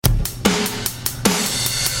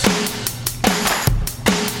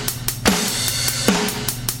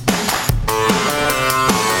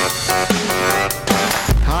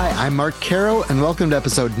Mark Caro, and welcome to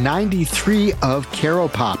episode 93 of Caro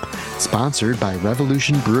Pop, sponsored by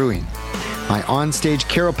Revolution Brewing. My onstage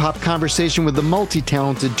Caro Pop conversation with the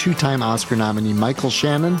multi-talented two-time Oscar nominee Michael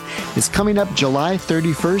Shannon is coming up July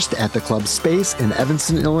 31st at the Club Space in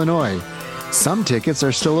Evanston, Illinois. Some tickets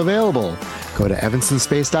are still available. Go to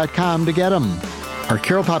evanstonspace.com to get them. Our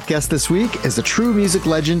Caro Pop guest this week is a true music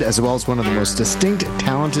legend as well as one of the most distinct,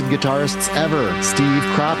 talented guitarists ever, Steve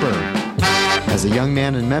Cropper. As a young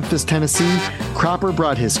man in Memphis, Tennessee, Cropper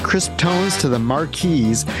brought his crisp tones to the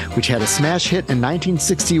Marquees, which had a smash hit in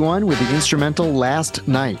 1961 with the instrumental Last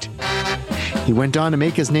Night. He went on to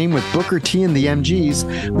make his name with Booker T and the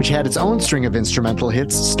MGs, which had its own string of instrumental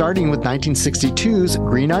hits, starting with 1962's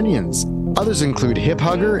Green Onions. Others include Hip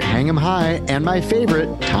Hugger, Hang 'em High, and my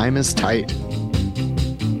favorite, Time is Tight.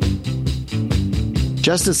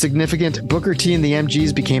 Just as significant, Booker T and the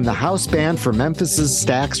MGs became the house band for Memphis's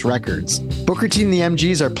Stax Records. Booker T and the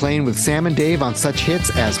MGs are playing with Sam and Dave on such hits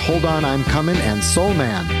as Hold On I'm Comin' and Soul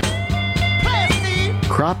Man.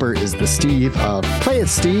 Cropper is the Steve of Play It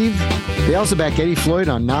Steve. They also back Eddie Floyd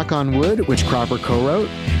on Knock on Wood, which Cropper co-wrote,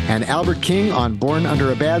 and Albert King on Born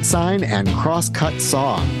Under a Bad Sign and Crosscut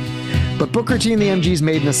Saw. But Booker T and the MGs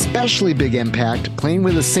made an especially big impact playing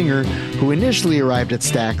with a singer who initially arrived at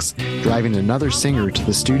Stax, driving another singer to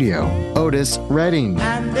the studio, Otis Redding.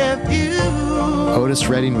 Otis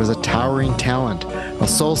Redding was a towering talent, a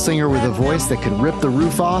soul singer with a voice that could rip the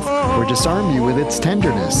roof off or disarm you with its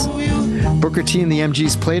tenderness. Booker T and the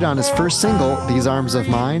MGs played on his first single, These Arms of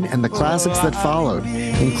Mine, and the classics that followed,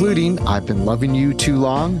 including I've Been Loving You Too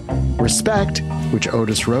Long, Respect, which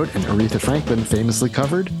Otis wrote and Aretha Franklin famously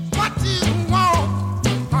covered, What you want,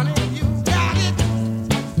 honey, you got it.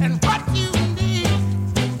 And what you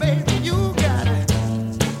need, baby, you got it.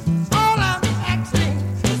 All I'm asking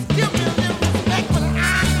is give me a little respect when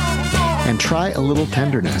I and Try a Little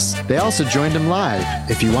Tenderness. They also joined him live.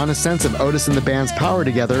 If you want a sense of Otis and the band's power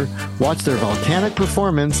together, watch their volcanic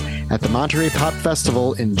performance at the Monterey Pop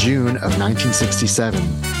Festival in June of 1967.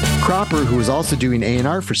 Cropper, who was also doing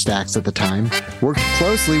A&R for Stax at the time, worked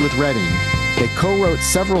closely with Redding. They co-wrote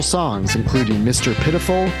several songs, including Mr.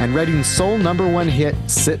 Pitiful and Redding's sole #1 hit,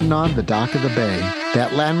 Sittin' on the Dock of the Bay.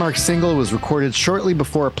 That landmark single was recorded shortly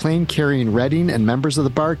before a plane carrying Redding and members of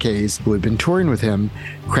the Bar-Kays, who had been touring with him,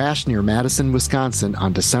 crashed near Madison, Wisconsin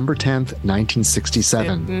on December 10th,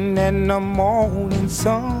 1967. in the morning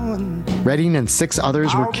sun. Redding and 6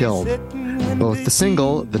 others were killed. Both the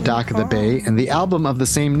single, The Dock of the Bay, and the album of the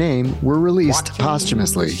same name were released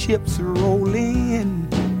posthumously. Ships roll in.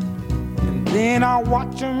 Then I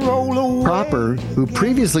watch them roll away. Cropper, who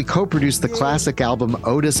previously co-produced the classic album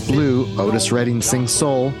Otis Blue, Otis Redding Sings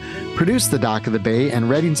Soul, produced The Dock of the Bay and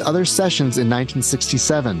Redding's other sessions in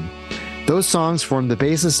 1967. Those songs formed the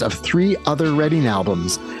basis of 3 other Redding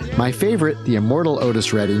albums. My favorite, The Immortal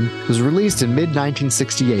Otis Redding, was released in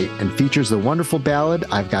mid-1968 and features the wonderful ballad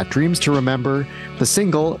I've Got Dreams to Remember, the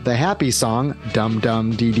single, the happy song Dum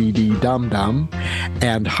Dum Dee Dee Dee Dum Dum,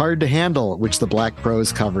 and Hard to Handle, which the Black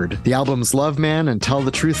Crowes covered. The albums Love Man and Tell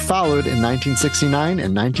the Truth followed in 1969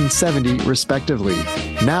 and 1970, respectively.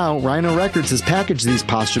 Now, Rhino Records has packaged these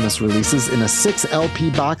posthumous releases in a 6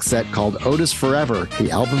 LP box set called Otis Forever,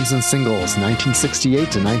 the albums and singles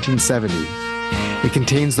 1968 to 1970. It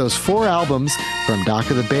contains those 4 albums, from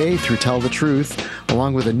Dock of the Bay through Tell the Truth,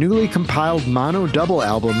 along with a newly compiled mono-double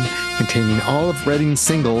album containing all of Redding's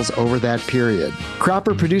singles over that period.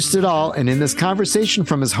 Cropper produced it all, and in this conversation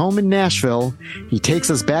from his home in Nashville, he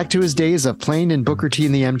takes us back to his days of playing in Booker T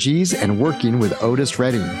and the MGs and working with Otis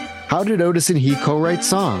Redding. How did Otis and he co-write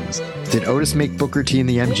songs? Did Otis make Booker T and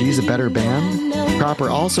the MGs a better band? Cropper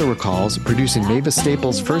also recalls producing Mavis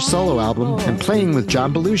Staples' first solo album and playing with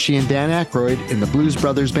John Belushi and Dan Aykroyd in the Blues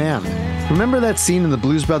Brothers Band. Remember that scene in the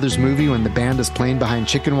Blues Brothers movie when the band is playing behind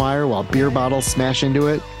chicken wire while beer bottles smash into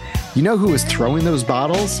it? You know who was throwing those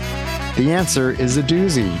bottles? The answer is a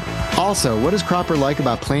doozy. Also, what does Cropper like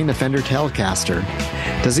about playing a Fender Telecaster?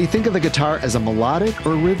 Does he think of the guitar as a melodic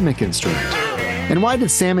or rhythmic instrument? And why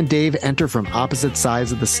did Sam and Dave enter from opposite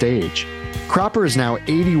sides of the stage? Cropper is now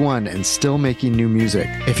 81 and still making new music.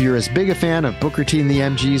 If you're as big a fan of Booker T and the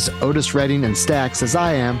MGs, Otis Redding, and Stax as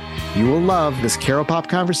I am, you will love this Caro Pop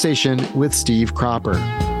conversation with Steve Cropper.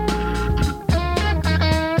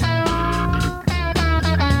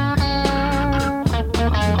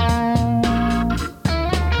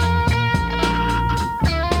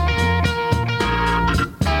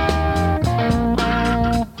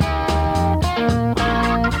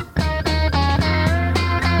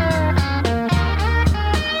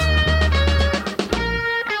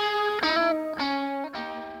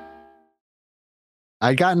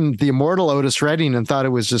 I'd gotten the immortal Otis Redding and thought it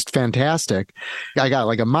was just fantastic. I got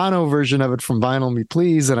like a mono version of it from Vinyl Me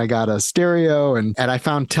Please, and I got a stereo, and I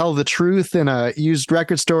found Tell the Truth in a used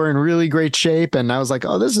record store in really great shape. And I was like,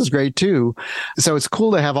 oh, this is great too. So it's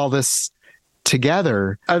cool to have all this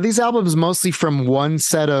together. Are these albums mostly from one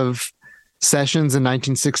set of sessions in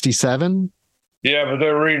 1967? Yeah, but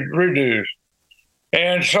they're redos.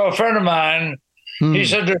 And so a friend of mine, he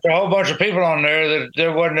said there's a whole bunch of people on there that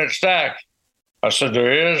there wasn't at Stax. I said,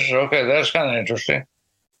 there is? Okay, that's kind of interesting.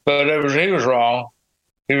 But he was wrong.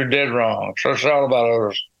 He was dead wrong. So it's all about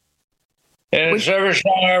Otis. And it's every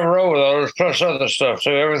song I ever wrote with Otis, plus other stuff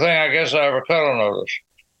too. Everything I guess I ever cut on Otis.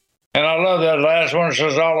 And I love that last one. It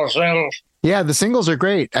says all the singles. Yeah, the singles are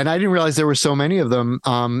great. And I didn't realize there were so many of them.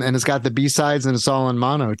 And it's got the B-sides and it's all in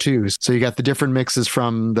mono too. So you got the different mixes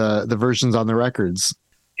from the versions on the records.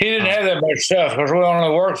 He didn't have that much stuff because we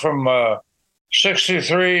only worked from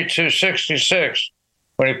 63 to 66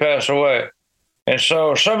 when he passed away. And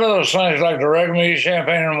so some of those things like Direct Me,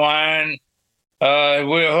 Champagne and Wine,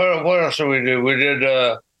 what else did we do? We did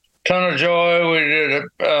Ton of Joy. We did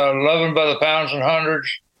Loving by the Pounds and Hundreds.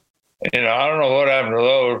 You know, I don't know what happened to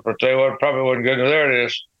those, but they probably wasn't good. There it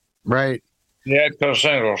is. Right. Yeah, those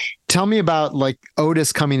singles. Tell me about like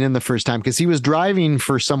Otis coming in the first time, because he was driving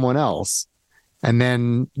for someone else, and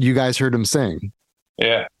then you guys heard him sing.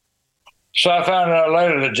 Yeah. So I found out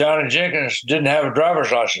later that Johnny Jenkins didn't have a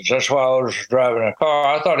driver's license. That's why Otis was driving a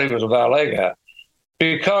car. I thought he was a valet guy.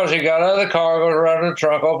 Because he got out of the car, goes around to the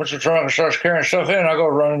trunk, opens the trunk, and starts carrying stuff in. I go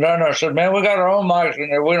running down there. I said, man, we got our own mics in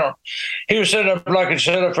there. We don't. He was setting up like he'd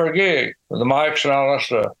set up for a gig with the mics and all that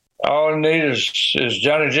stuff. All we need is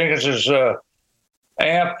Johnny Jenkins'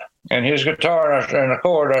 amp and his guitar and the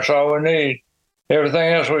chord. That's all we need.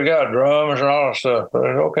 Everything else we got, drums and all that stuff. But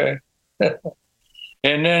okay.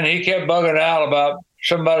 And then he kept bugging Al about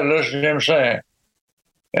somebody listening to him sing.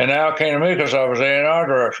 And Al came to me because I was A&R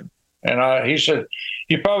direction. And he said,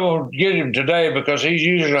 you probably won't get him today because he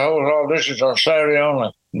usually holds auditions on Saturday only,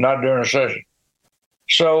 not during the session.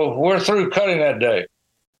 So we're through cutting that day.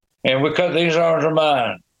 And we cut These Arms Are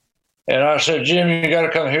Mine. And I said, Jim, you got to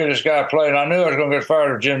come hear this guy play. And I knew I was going to get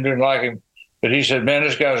fired if Jim didn't like him. But he said, man,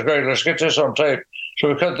 this guy's great. Let's get this on tape. So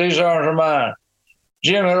we cut These Arms Are Mine.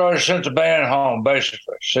 Jim had already sent the band home,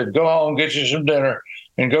 basically. Said, go home, get you some dinner,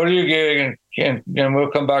 and go to your gig, and we'll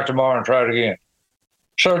come back tomorrow and try it again.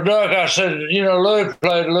 So Doug, I said, you know,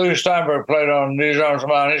 Louis Steinberg played on These Arms Are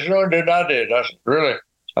Mine. He said, no, dude, I did. I said, really?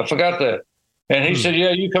 I forgot that. And he said,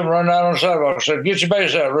 yeah, you come run out on the sidewalk. I said, get your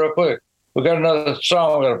bass out real quick. We got another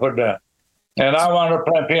song we got to put down. And I wound up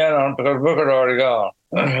playing piano because Booker had already gone.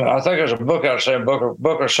 I think there's a book out saying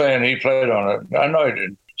Booker saying he played on it. I know he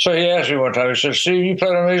didn't. So he asked me one time, he said, Steve, you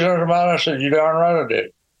played on These Arms Are Mine? I said, you darn right I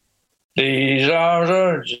did. These arms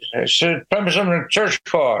are, he said, play me some of the church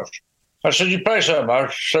choirs. I said, you play something. I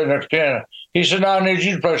was sitting at the piano. He said, no, I need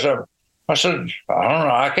you to play something. I said, I don't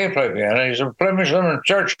know. I can't play piano. He said, play me some of the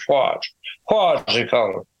church quads. Quads, he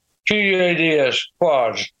called them. Q-U-A-D-S,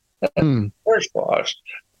 quads. Church quads.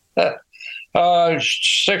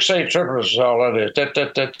 6/8 triplets is all that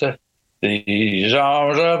is. These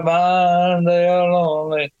arms are mine, they are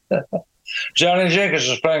lonely. Johnny Jenkins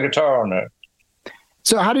is playing guitar on there.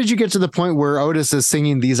 So how did you get to the point where Otis is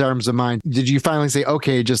singing These Arms Are Mine? Did you finally say,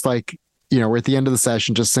 okay, just like, you know, we're at the end of the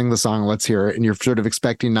session, just sing the song, let's hear it. And you're sort of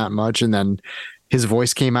expecting not much. And then his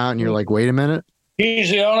voice came out and you're like, wait a minute.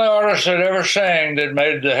 He's the only artist that ever sang that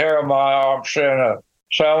made the hair on my arm stand up.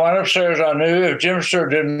 So I went upstairs. I knew if Jim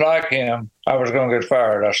Stewart didn't like him, I was going to get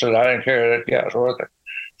fired. I said, I didn't care. That guy's worth it.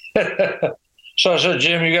 So I said,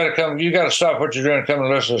 Jim, you got to come. You got to stop what you're doing and come and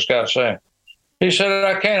listen to this guy sing. He said,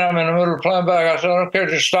 I can't. I'm in the middle of playing back. I said, I don't care.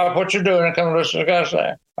 Just stop what you're doing and come and listen to this guy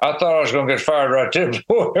sing. I thought I was going to get fired right there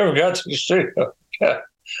before we ever got to the studio.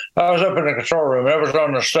 I was up in the control room. That was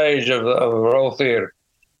on the stage of the old theater.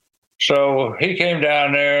 So he came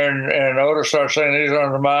down there, and Otis started saying These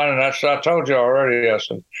Arms Are Mine, and I told you already. I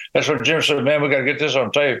said, that's what Jim said, man, we got to get this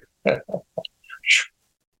on tape.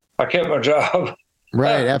 I kept my job.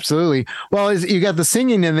 Right, absolutely. Well, you got the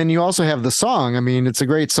singing, and then you also have the song. I mean, it's a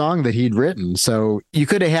great song that he'd written. So you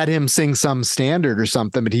could have had him sing some standard or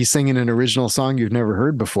something, but he's singing an original song you've never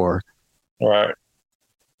heard before. Right.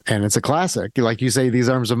 And it's a classic. Like you say, These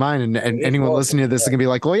Arms Are Mine. And anyone listening to this is going to be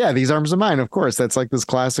like, well, yeah, These Arms Are Mine. Of course. That's like this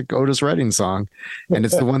classic Otis Redding song. And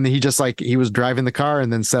it's the one that he was driving the car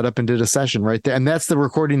and then set up and did a session right there. And that's the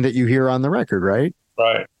recording that you hear on the record, right?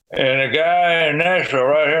 Right. And a guy in Nashville,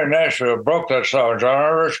 right here in Nashville, broke that song,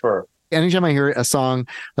 John Richburg. Anytime I hear a song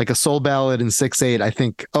like a soul ballad in 6/8, I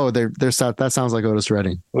think, oh, that sounds like Otis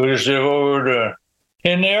Redding. We just did what we were doing.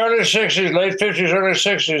 In the early 60s, late 50s, early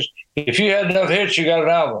 60s, If you had enough hits, you got an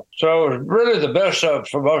album. So it was really the best of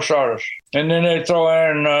for most artists. And then they'd throw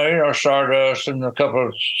in, Stardust and a couple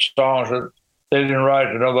of songs that they didn't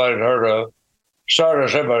write that nobody had heard of.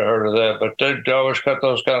 Stardust, everybody heard of that, but they'd always cut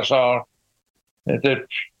those kind of songs. That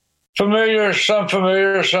familiar, some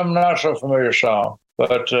not so familiar song.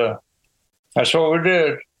 But that's what we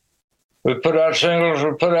did. We put out singles.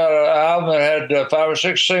 We put out an album that had 5 or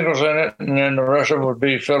 6 singles in it, and then the rest of them would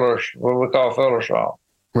be fillers, what we call filler songs.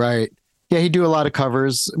 Right. Yeah, he'd do a lot of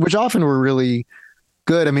covers, which often were really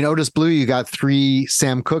good. I mean, Otis Blue, you got 3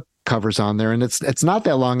 Sam Cooke covers on there, and it's not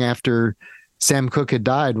that long after Sam Cooke had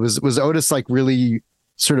died. Was Otis like really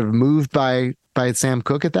sort of moved by Sam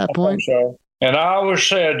Cooke at that point? So. And I always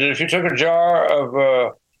said that if you took a jar of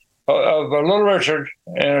Little Richard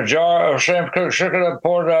and a jar of Sam Cooke, shook it up,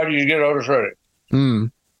 poured it out, you'd get Otis Redding.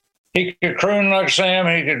 Mm. He could croon like Sam.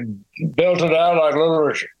 He could belt it out like Little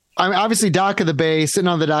Richard. I mean, obviously, Dock of the Bay, Sitting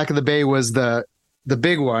on the Dock of the Bay was the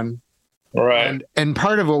big one. Right. And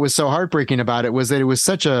part of what was so heartbreaking about it was that it was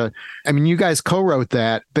such a, I mean, you guys co-wrote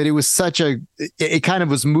that, but it was such a, it kind of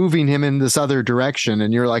was moving him in this other direction.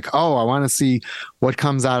 And you're like, oh, I want to see what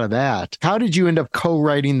comes out of that. How did you end up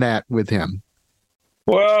co-writing that with him?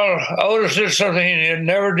 Well, Otis did something he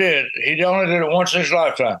never did. He only did it once in his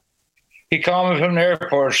lifetime. He called me from the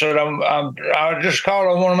airport, said, I just called,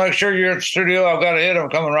 I want to make sure you're at the studio. I've got a hit, I'm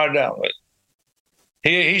coming right down with it.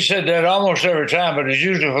 He said that almost every time, but it's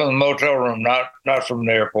usually from the motel room, not from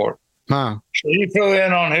the airport. Huh. So he flew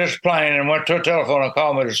in on his plane and went to a telephone and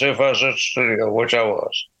called me to see if I was at the studio, which I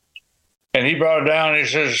was. And he brought it down. He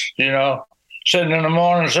says, sitting in the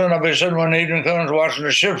morning, soon I'll be sitting when the evening comes, watching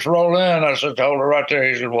the ships roll in. I said, hold it right there.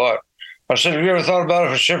 He said, what? I said, have you ever thought about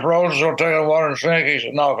if a ship rolls, it's going to take on water and sink? He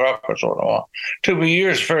said, no, crap, that's what I want. Took me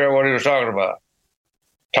years to figure out what he was talking about.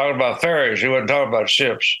 Talking about ferries. He wasn't talking about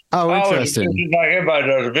ships. Oh, interesting. Like everybody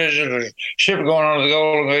does, visit a ship going under the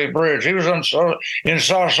Golden Gate Bridge. He was in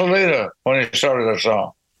Sausalito when he started that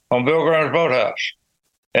song on Bill Graham's Boathouse.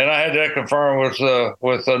 And I had that confirmed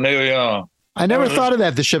with Neil Young. I never thought of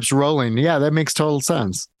that, the ship's rolling. Yeah, that makes total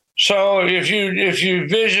sense. So if you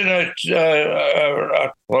vision what did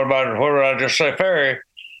I just say, ferry,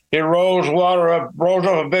 it rolls up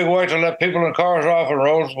a big way to let people in cars off, and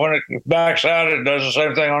rolls when it backs out, it does the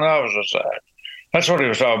same thing on the opposite side. That's what he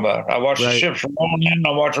was talking about. I watched the ships roll in,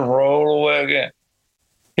 I watched them roll away again.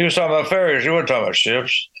 He was talking about ferries. He wasn't talking about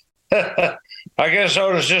ships. I guess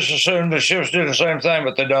Otis just assumed the ships do the same thing,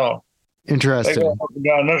 but they don't. Interesting. They go up and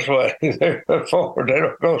down this way. They go forward. They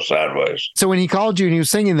don't go sideways. So when he called you and he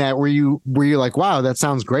was singing that, were you like, wow, that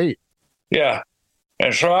sounds great? Yeah.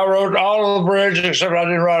 And so I wrote all of the bridge, except I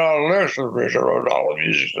didn't write all the lyrics to the bridge. I wrote all the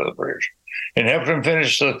music to the bridge and helped him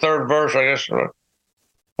finish the third verse, I guess.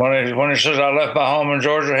 When he says, I left my home in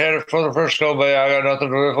Georgia, headed for the Frisco Bay. I got nothing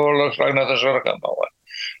to live for. Looks like nothing's going to come my way.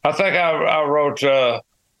 I think I wrote the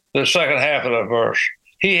second half of that verse.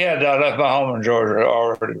 He had I left my home in Georgia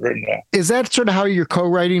already written down. Is that sort of how your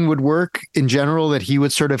co-writing would work in general, that he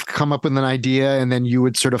would sort of come up with an idea and then you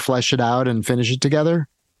would sort of flesh it out and finish it together?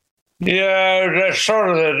 Yeah, that's sort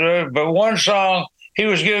of it. But one song, he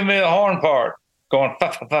was giving me the horn part, going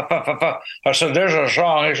fa fa fa fa fa fa. I said, "There's a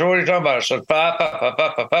song." He said, "What are you talking about?" I said, "Fa fa fa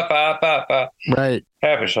fa fa fa fa fa fa." Right.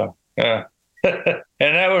 Happy song. Yeah. And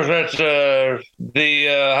that was at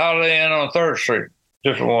the Holiday Inn on 3rd Street.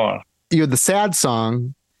 Different one. You had the sad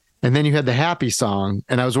song, and then you had the happy song.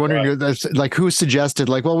 And I was wondering, like, who suggested,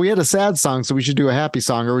 like, well, we had a sad song, so we should do a happy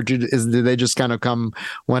song, or did they just kind of come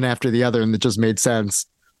one after the other, and it just made sense?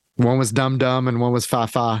 One was Dum Dum and one was Fa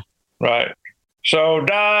Fa. Right. So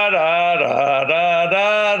da da da da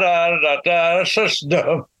da da da da. That's just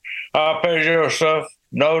dumb. Arpeggio stuff.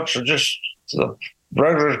 Notes are just the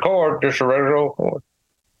regular chord, just a regular old chord.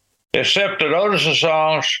 Except that Otis's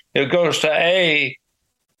songs, it goes to A.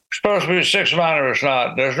 It's supposed to be 6 minor. It's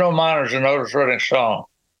not. There's no minors in Otis Redding's song.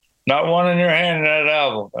 Not one in your hand in that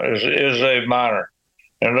album is a minor,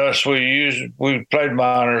 unless we played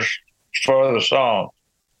minors for other songs.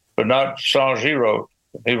 But not songs he wrote.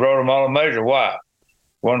 He wrote them all in major. Why?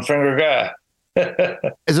 One finger guy.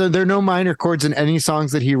 Is there no minor chords in any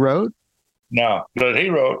songs that he wrote? No, that he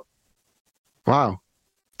wrote. Wow.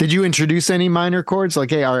 Did you introduce any minor chords? Like,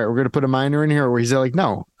 hey, all right, we're going to put a minor in here? Or he's like,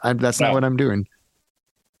 no, that's not what I'm doing.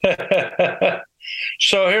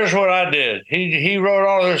 So here's what I did. He wrote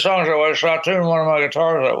all of his songs that way, so I tuned one of my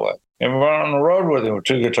guitars that way. And we went on the road with him with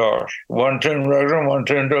 2 guitars. One tuned regular and one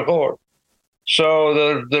tuned to a chord. So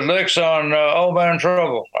the licks on Old Man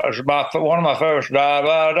Trouble is one of my favorites. Da,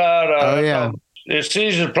 da, da, da. Oh, yeah. It's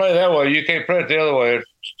easy to play that way. You can't play it the other way.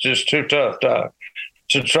 It's just too tough to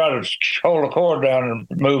try to hold a chord down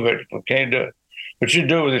and move it. We can't do it. but you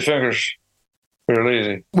do it with your fingers real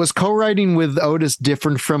easy. Was co-writing with Otis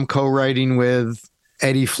different from co-writing with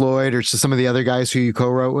Eddie Floyd or some of the other guys who you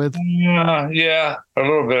co-wrote with? Yeah, a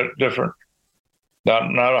little bit different. Not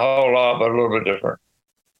a whole lot, but a little bit different.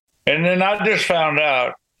 And then I just found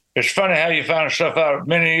out, it's funny how you find stuff out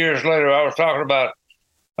many years later. I was talking about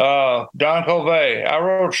Don Covey. I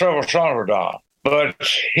wrote several songs for Don, but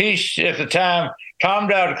he, at the time, Tom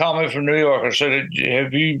Dowd called me from New York and said,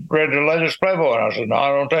 have you read the latest Playboy? And I said, no, I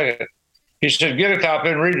don't take it. He said, get a copy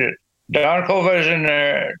and read it. Don Covey's in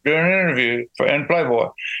there doing an interview in Playboy.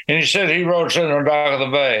 And he said he wrote Sittin on Dock of the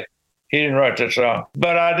Bay. He didn't write that song.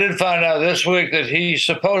 But I did find out this week that he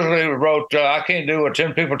supposedly wrote, I can't do what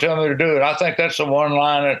 10 people tell me to do. And I think that's the one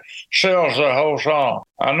line that sells the whole song.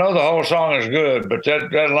 I know the whole song is good, but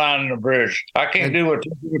that line in the bridge, I can't do what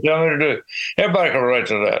 10 people tell me to do. Everybody can relate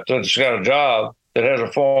to that. That's got a job that has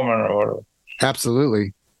a foreman or whatever.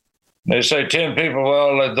 Absolutely. They say 10 people,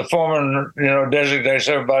 well, the foreman, designates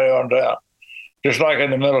everybody on down, just like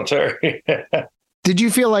in the military. Did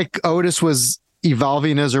you feel like Otis was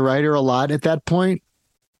evolving as a writer a lot at that point?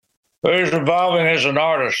 He was evolving as an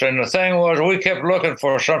artist. And the thing was, we kept looking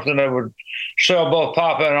for something that would sell both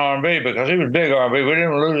pop and R&B because he was big R&B. We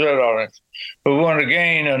didn't lose that audience. But we wanted to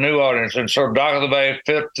gain a new audience. And so Dock of the Bay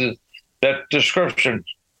fit that description.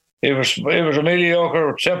 It was a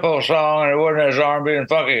mediocre tempo song, and it wasn't as R&B and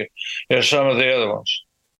funky as some of the other ones.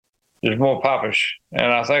 It was more popish, and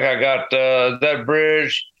I think I got that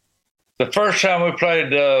bridge. The first time we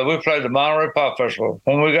played the Monterey Pop Festival.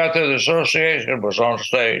 When we got there, the Association was on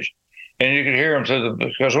stage, and you could hear them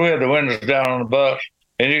because we had the windows down on the bus,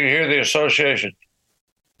 and you could hear the Association.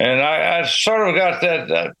 And I sort of got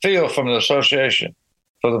that feel from the Association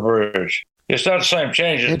for the bridge. It's not the same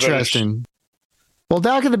changes. Interesting. Well,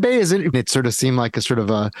 Dock of the Bay it sort of seemed like a sort of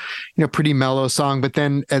a, pretty mellow song, but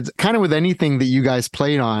then as kind of with anything that you guys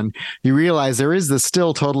played on, you realize there is this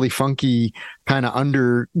still totally funky kind of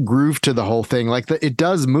under groove to the whole thing. Like it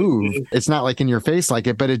does move. It's not like in your face like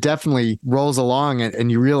it, but it definitely rolls along and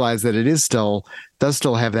you realize that it does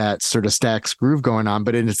still have that sort of Stax groove going on,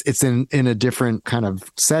 but it's in a different kind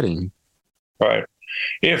of setting. Right.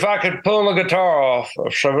 If I could pull a guitar off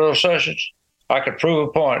of some of those sessions, I could prove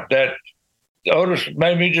a point that Otis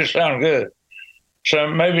made me just sound good. So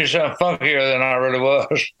maybe sound funkier than I really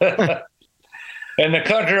was. And the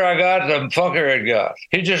country I got, the funkier it got.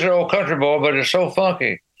 He's just an old country boy, but it's so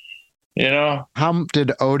funky, How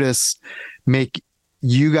did Otis make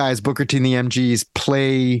you guys, Booker T and the MGs,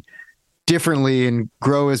 play differently and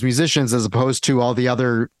grow as musicians as opposed to all the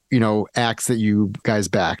other, acts that you guys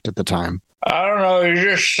backed at the time? I don't know. You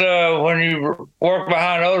just, when you work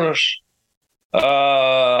behind Otis,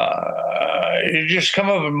 you just come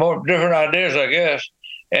up with more different ideas, I guess.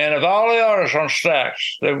 And of all the artists on Stax,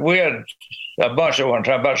 that we had a bunch at one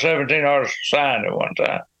time, about 17 artists signed at one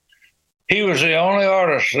time. He was the only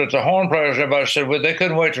artist that the horn players, everybody said, well, they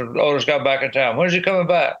couldn't wait till Otis got back in town. When's he coming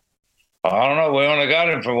back? I don't know. We only got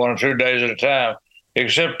him for 1 or 2 days at a time.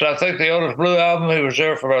 Except I think the Otis Blue album, he was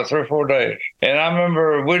there for about 3 or 4 days. And I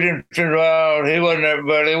remember we didn't figure out he wasn't there,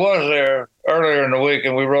 but he was there earlier in the week,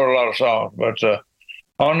 and we wrote a lot of songs. But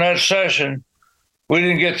on that session, we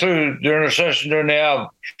didn't get through during the session during the album.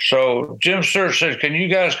 So Jim Stewart said, can you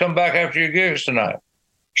guys come back after your gigs tonight?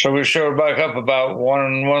 So we showed back up about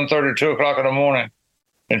 1:30, 2 o'clock in the morning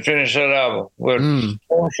and finished that album. With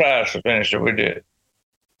 4 sides to finish it, we did.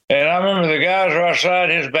 And I remember the guys were outside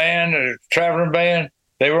his band, the traveling band.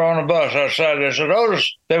 They were on the bus outside. They said,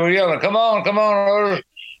 Otis, they were yelling, come on, Otis.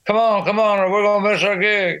 Come on, or we're going to miss our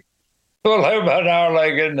gig. Well, they were about an hour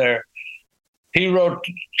late getting there. He wrote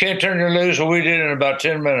Can't Turn You Loose, and we did it in about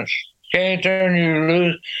 10 minutes. Can't Turn You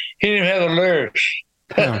Loose. He didn't have the lyrics.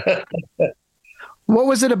 Huh. What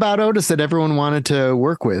was it about Otis that everyone wanted to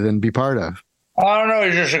work with and be part of? I don't know.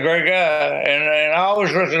 He's just a great guy. And I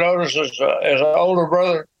always looked at Otis as an older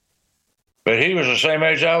brother. But he was the same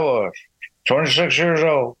age I was, 26 years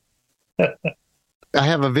old. I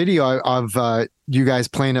have a video of you guys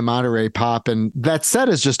playing at Monterey Pop, and that set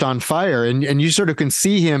is just on fire. And you sort of can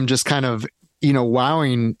see him just kind of,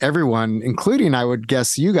 wowing everyone, including, I would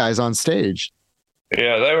guess, you guys on stage.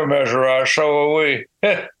 Yeah, they were mesmerized. So were we.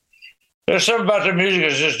 There's something about the music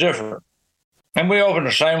that's just different. And we open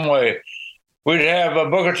the same way. We'd have a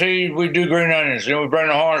Booker T, we'd do Green Onions, then we'd bring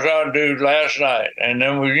the horns out and do Last Night. And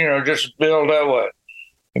then we, just build that way.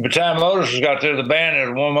 And by the time Otis got there, the band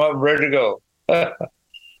had warm up and ready to go.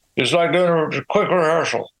 It's like doing a quick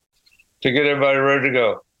rehearsal to get everybody ready to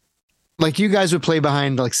go. Like you guys would play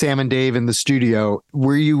behind like Sam and Dave in the studio.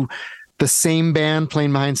 Were you the same band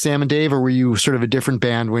playing behind Sam and Dave, or were you sort of a different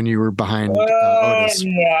band when you were behind Otis?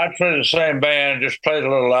 Yeah, I'd say the same band, just played a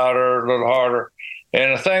little louder, a little harder.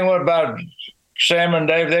 And the thing was about Sam and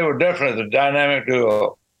Dave, they were definitely the dynamic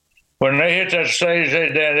duo. When they hit that stage,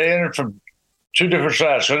 they entered from two different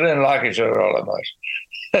sides, so they didn't like each other all that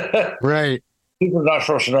much. Right. People are not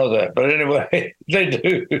supposed to know that, but anyway, they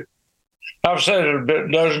do. I've said it a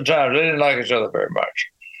dozen times. They didn't like each other very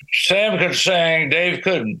much. Sam could sing, Dave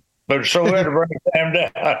couldn't. But so we had to bring Sam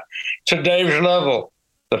down to Dave's level.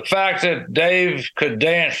 The fact that Dave could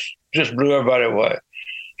dance just blew everybody away.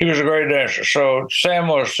 He was a great dancer. So Sam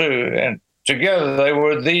was too. And together they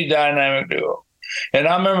were the dynamic duo. And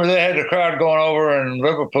I remember they had the crowd going over in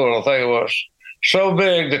Liverpool, I think it was, so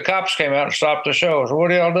big, the cops came out and stopped the show. So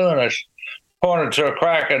what are y'all doing? They pointed to a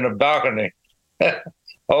crack in the balcony.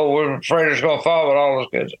 Oh, we're afraid it's going to fall with all those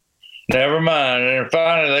kids. Never mind. And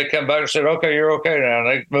finally they come back and said, okay, you're okay now. And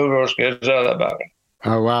they moved those kids out of that balcony.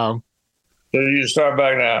 Oh, wow. So you start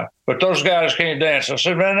back now. But those guys can't dance. I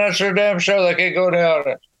said, man, that's their damn show. They can't go in the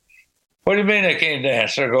audience. What do you mean they can't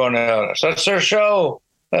dance? They're going in the audience. That's their show.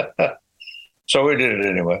 So we did it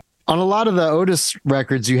anyway. On a lot of the Otis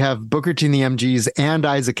records, you have Booker T and the MGs and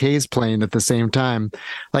Isaac Hayes playing at the same time.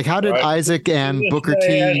 Like, how did Isaac and Booker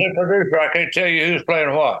T... As a producer, I can't tell you who's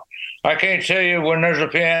playing what. I can't tell you when there's a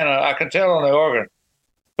piano. I can tell on the organ,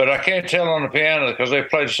 but I can't tell on the piano because they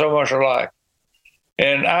played so much alike.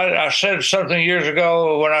 And I said something years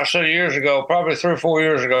ago, when I said years ago, probably 3 or 4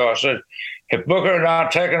 years ago, I said, if Booker had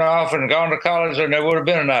not taken off and gone to college, then there would have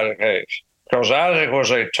been an Isaac Hayes. Because Isaac was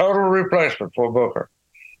a total replacement for Booker.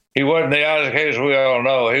 He wasn't the Isaac Hayes we all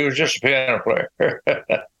know. He was just a piano player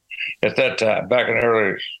at that time, back in the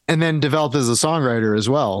early 80s. And then developed as a songwriter as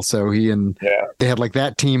well. So they had like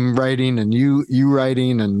that team writing and you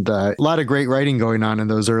writing, and a lot of great writing going on in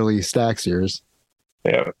those early Stax years.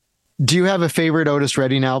 Yeah. Do you have a favorite Otis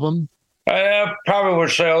Redding album? I probably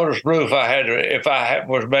would say Otis Blue if I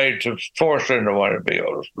was made to force into one, it'd be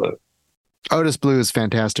Otis Blue. Otis Blue is a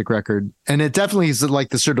fantastic record. And it definitely is like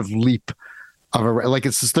the sort of leap of like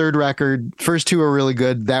it's his third record. First two are really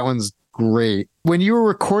good. That one's great. When you were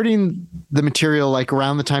recording the material, like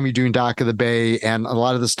around the time you're doing Dock of the Bay and a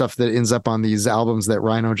lot of the stuff that ends up on these albums that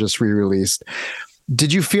Rhino just re-released,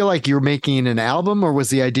 did you feel like you were making an album, or was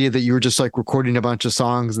the idea that you were just like recording a bunch of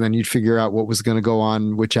songs and then you'd figure out what was going to go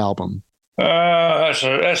on which album?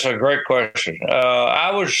 That's a great question.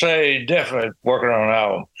 I would say definitely working on an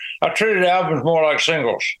album. I treated albums more like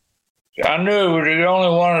singles. I knew it was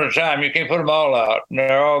only one at a time. You can't put them all out. And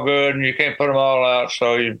they're all good, and you can't put them all out,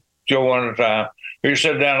 so you go one at a time. You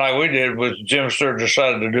sit down like we did with Jim Stewart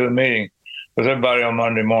decided to do a meeting with everybody on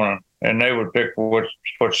Monday morning, and they would pick what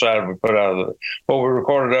side we put out of it. What we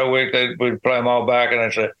recorded that week, we'd play them all back, and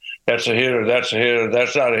they'd say, that's a hit, or that's a hit, or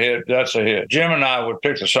that's not a hit, that's a hit. Jim and I would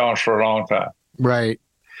pick the songs for a long time. Right.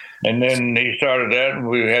 And then he started that, and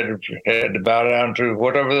we had to bow down to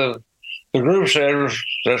whatever the group said.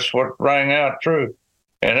 That's what rang out true.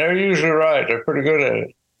 And they're usually right. They're pretty good at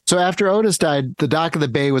it. So after Otis died, the Dock of the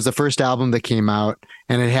Bay was the first album that came out,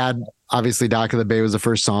 and it had, obviously, Dock of the Bay was the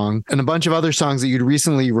first song, and a bunch of other songs that you'd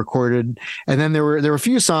recently recorded. And then there were a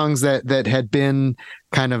few songs that had been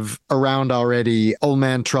kind of around already. Old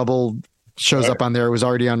Man Trouble shows up on there. It was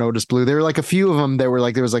already on Otis Blue. There were like a few of them that were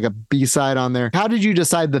like, there was like a B-side on there. How did you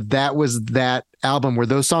decide that was that album? Were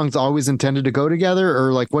those songs always intended to go together,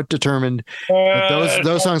 or like what determined that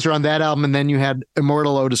those songs were on that album, and then you had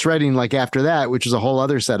Immortal Otis Redding like after that, which is a whole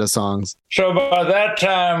other set of songs? So by that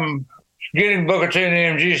time, getting Booker T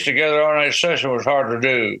and the MGs together on a session was hard to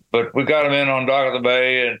do, but we got them in on Dock of the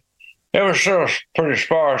Bay, and it was still pretty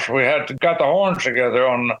sparse. We got the horns together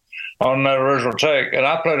on that original take, and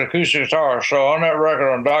I played acoustic guitar. So on that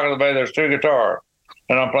record on Dock of the Bay, there's 2 guitars,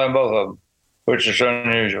 and I'm playing both of them, which is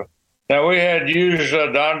unusual. Now, we had used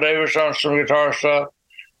Don Davis on some guitar stuff,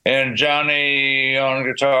 and Johnny on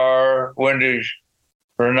guitar, Wendy,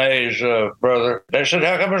 Renee's brother. They said,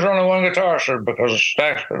 how come there's only one guitar? I said, because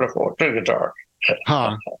Stax could afford 2 guitars.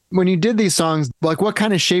 Huh. When you did these songs, like what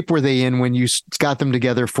kind of shape were they in when you got them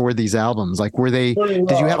together for these albums? Like, did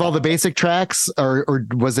you have all the basic tracks, or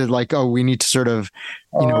was it like, oh, we need to sort of,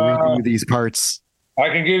 redo these parts? I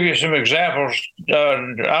can give you some examples.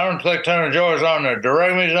 I don't think Ton of Joy is on there.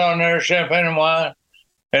 Direct Me's on there, Champagne and Wine.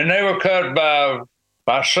 And they were cut by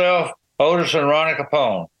myself, Otis, and Ronnie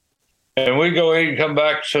Capone. And we go eat and come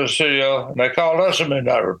back to the studio, and they called us the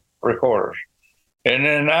Midnight Recorders. And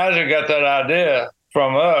then Isaac got that idea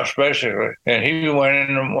from us, basically. And he went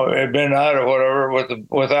in at midnight or whatever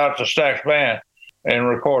without the Stax band and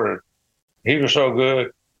recorded. He was so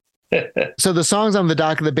good. So the songs on the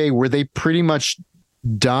Dock of the Bay, were they pretty much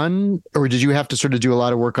done, or did you have to sort of do a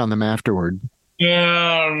lot of work on them afterward?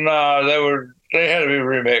 No, they had to be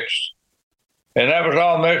remixed. And that was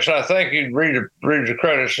all mixed. I think you'd read the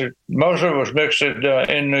credits. Most of it was mixed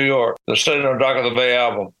in New York, the Sittin on Dock of the Bay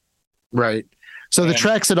album. Right. So the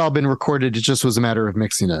tracks had all been recorded. It just was a matter of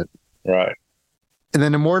mixing it. Right. And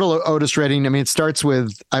then Immortal Otis Redding, I mean, it starts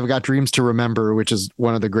with I've Got Dreams to Remember, which is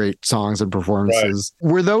one of the great songs and performances.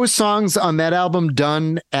 Right. Were those songs on that album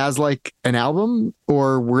done as like an album?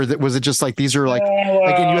 Or was it just like these are like,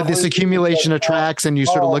 again, you had this accumulation of tracks and you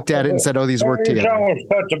sort of looked at it and said, oh, these work together? Every song was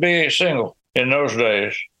cut to be a single in those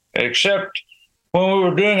days, except when we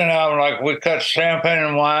were doing an album, like we cut Champagne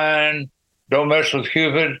and Wine, Don't Mess with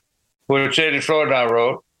Cupid, which Eddie Floyd and I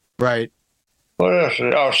wrote. Right. What else?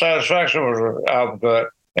 Oh, Satisfaction was an album cut.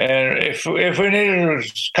 And if we needed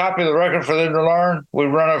to copy the record for them to learn, we'd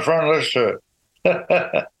run up front and listen to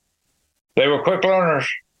it. They were quick learners.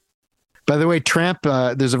 By the way, Tramp,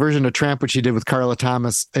 there's a version of Tramp which he did with Carla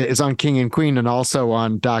Thomas. It's on King and Queen and also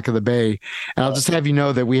on Dock of the Bay. And I'll just have you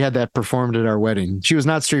know that we had that performed at our wedding. She was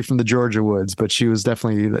not straight from the Georgia woods, but she was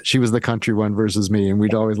the country one versus me, and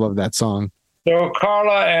we'd always loved that song. So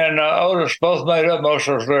Carla and Otis both made up most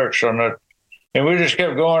of those lyrics on it. And we just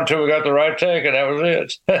kept going until we got the right take, and that was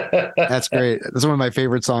it. That's great. That's one of my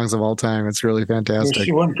favorite songs of all time. It's really fantastic.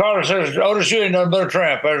 When Carter says, Otis, you ain't nothing but a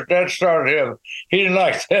tramp, that started him. He didn't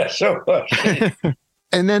like that so much.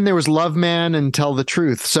 And then there was Love Man and Tell the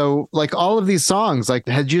Truth. So, like, all of these songs, like,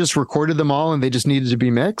 had you just recorded them all and they just needed to be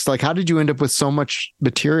mixed? Like, how did you end up with so much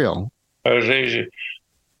material? It was easy.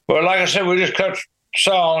 Well, like I said, we just cut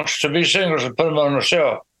songs to be singles and put them on the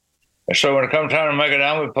shelf. So when it comes time to make it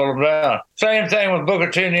album, we pull them down. Same thing with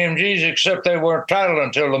Booker T and the MGs, except they weren't titled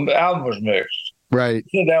until the album was mixed. Right.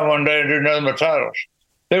 Sit down one day and do nothing but titles.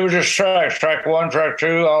 They were just tracks, track 1, track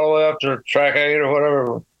 2, all the way up to track 8 or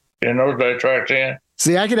whatever. In those days, track 10.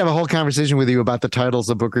 See, I could have a whole conversation with you about the titles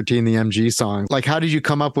of Booker T and the MG songs. Like, how did you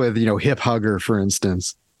come up with, Hip Hugger, for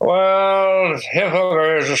instance? Well, Hip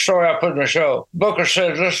Hugger is a story I put in the show. Booker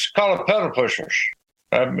said, let's call it Pedal Pushers.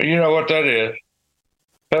 You know what that is.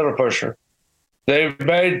 Pedal pusher. They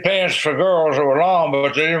made pants for girls that were long,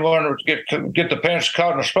 but they didn't want to get the pants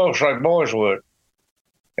caught in the spokes like boys would.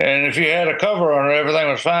 And if you had a cover on it, everything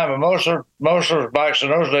was fine. But most of those bikes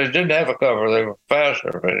in those days didn't have a cover. They were faster,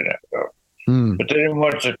 but they didn't have a cover. But they didn't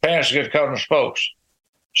want the pants to get caught in the spokes.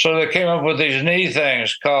 So they came up with these knee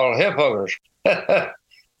things called hip huggers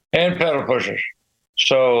and pedal pushers.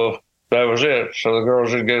 So that was it. So the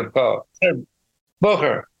girls didn't get caught.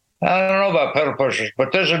 Booker, I don't know about pedal pushers,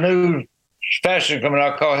 but there's a new fashion coming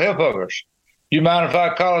out called hip huggers. You mind if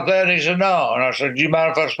I call it that? And he said, no. And I said, do you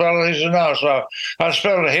mind if I spell it? He said, no. So I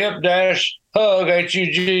spelled it hip-hug,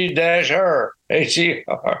 H-U-G-her,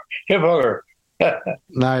 H-E-R, hip hugger.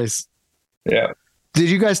 Nice. Yeah. Did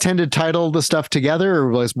you guys tend to title the stuff together, or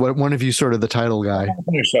was one of you sort of the title guy? I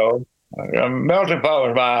think so. Melting Pot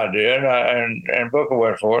was my idea, and Booker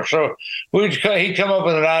went for it. So he'd come up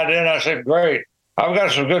with an idea, and I said, great. I've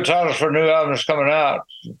got some good titles for new albums coming out.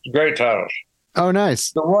 Great titles. Oh,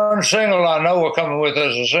 nice. The one single I know we're coming with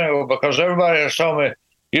as a single, because everybody has told me,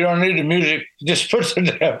 you don't need the music, just put the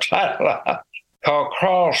damn title out, called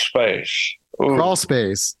Crawl Space. Ooh. Crawl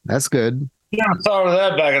Space. That's good. I never thought of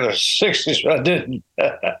that back in the 60s, but I didn't.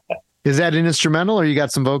 Is that an instrumental, or you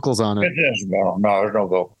got some vocals on it? It's instrumental. No, there's no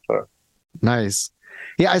vocals. Nice.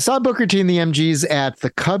 Yeah, I saw Booker T and the MGs at the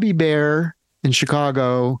Cubby Bear in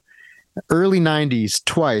Chicago, early 90s,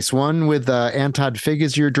 twice. One with Antod Fig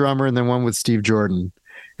as your drummer, and then one with Steve Jordan.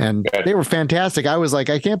 And they were fantastic. I was like,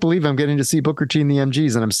 I can't believe I'm getting to see Booker T and the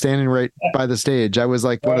MGs, and I'm standing right by the stage. I was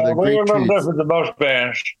like one of the great treats. We were a little different than most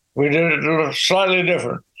bands. We did it a little slightly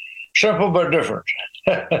different. Simple but different.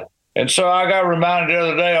 And so I got reminded the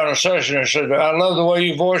other day on a session and said, I love the way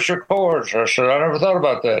you voice your chords. I said, I never thought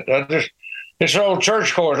about that. It's old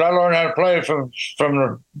church chords. I learned how to play it from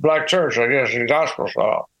the black church, I guess, the gospel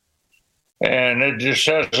style. And it just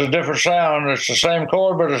has a different sound. It's the same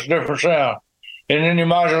chord, but it's a different sound. And then you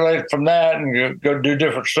modulate from that and you go do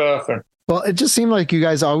different stuff. And well, it just seemed like you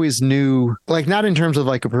guys always knew, like, not in terms of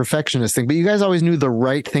like a perfectionist thing, but you guys always knew the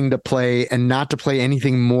right thing to play and not to play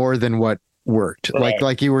anything more than what worked. Right.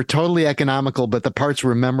 Like you were totally economical, but the parts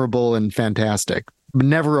were memorable and fantastic, but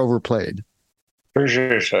never overplayed.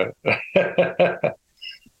 Appreciate that.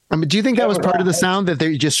 I mean, do you think that was part of the sound, that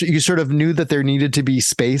you sort of knew that there needed to be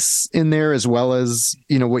space in there as well as,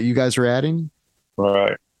 what you guys were adding?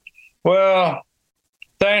 Right. Well,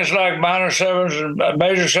 things like minor sevens and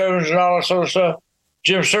major sevens and all that sort of stuff.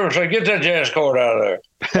 Jim Stewart said, get that jazz chord out of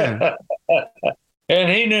there. And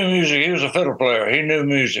he knew music. He was a fiddle player. He knew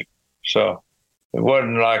music. So It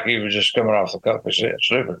wasn't like he was just coming off the cuff of his head,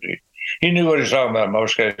 slipping. He knew what he was talking about in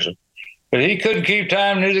most cases. But he couldn't keep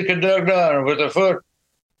time, neither could Doug Dunn with the foot.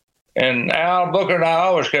 And Al Booker and I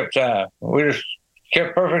always kept time. We just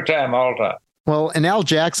kept perfect time all the time. Well, and Al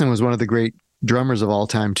Jackson was one of the great drummers of all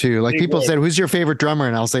time, too. Like people said, who's your favorite drummer?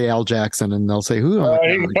 And I'll say Al Jackson, and they'll say, who?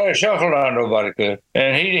 He could play a shuffle down, nobody could.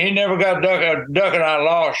 And he never got Duck and I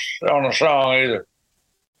lost on a song either.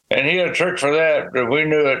 And he had a trick for that, but we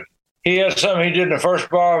knew it. He had something he did in the first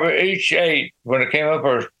bar of each 8 when it came up,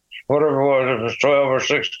 or whatever it was 12 or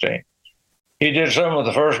 16. He did something with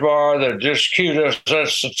the first bar that just cued us.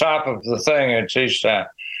 That's the top of the thing at each time.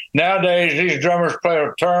 Nowadays, these drummers play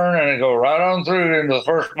a turn and they go right on through into the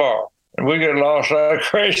first bar. And we get lost like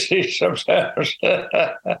crazy sometimes.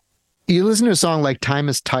 You listen to a song like Time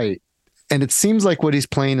is Tight, and it seems like what he's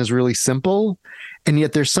playing is really simple, and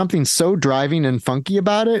yet there's something so driving and funky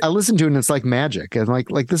about it. I listen to it and it's like magic. And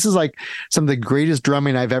like this is like some of the greatest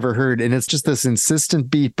drumming I've ever heard. And it's just this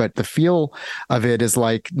insistent beat, but the feel of it is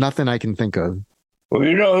like nothing I can think of. Well,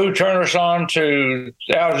 you know who turned us on to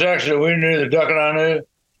Al Jackson that we knew, that Duck and I knew?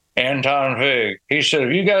 Anton Fig. He said,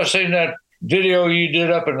 have you guys seen that video you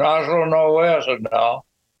did up in Oslo, Norway? I said, no.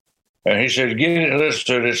 And he said, get it and listen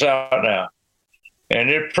to it. It's out now.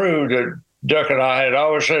 And it proved that Duck and I had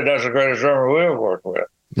always said that's the greatest drummer we ever worked with.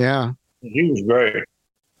 Yeah. He was great.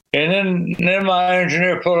 And then my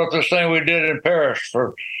engineer pulled up this thing we did in Paris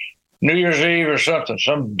for New Year's Eve or something,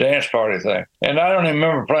 some dance party thing. And I don't even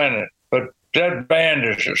remember playing it, but that band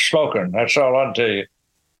is smoking. That's all I'll tell you.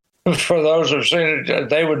 For those who've seen it,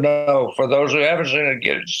 they would know. For those who haven't seen it,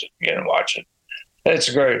 get and watch it. It's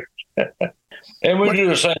great. And we do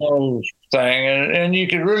the same old thing. And you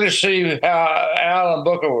can really see how Al and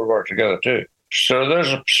Booker would work together, too. So there's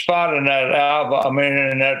a spot in that album,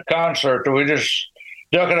 in that concert that we just,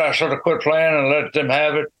 Duck and I sort of quit playing and let them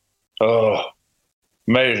have it. Oh,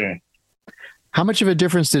 amazing. How much of a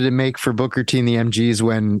difference did it make for Booker T and the MGs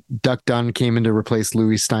when Duck Dunn came in to replace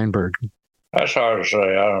Louis Steinberg? That's hard to say.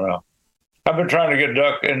 I don't know. I've been trying to get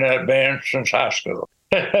Duck in that band since high school.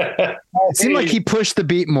 It seemed like he pushed the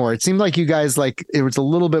beat more. It seemed like you guys, like, it was a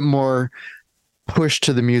little bit more push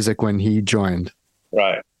to the music when he joined.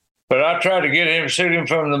 Right. But I tried to get him, shoot him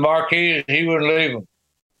from the marquee. He wouldn't leave him.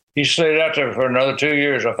 He stayed out there for another 2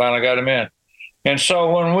 years. I finally got him in. And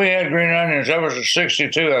so when we had Green Onions, that was in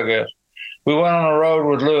 62, I guess. We went on the road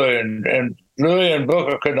with Louis, and Louis and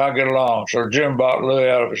Booker could not get along. So Jim bought Louis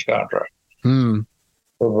out of his contract for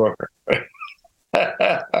Booker.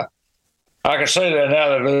 I can say that now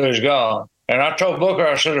that Louis is gone. And I told Booker,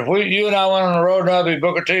 I said, if you and I went on the road, and I'd be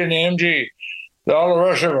Booker T and the MG. All the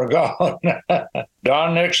rest of them are gone.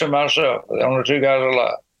 Don Nix and myself, the only 2 guys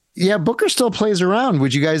alive. Yeah, Booker still plays around.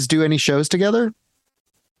 Would you guys do any shows together?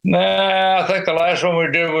 Nah, I think the last one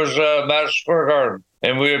we did was Madison Square Garden.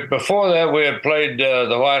 And before that, we had played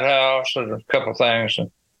the White House and a couple things. And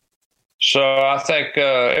so I think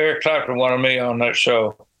Eric Clapton wanted me on that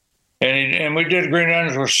show. And we did Green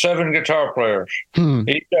Onions with 7 guitar players.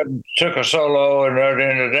 He took a solo, and that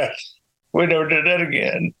ended that. We never did that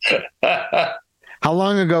again. How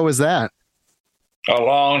long ago was that? A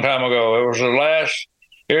long time ago. It was the last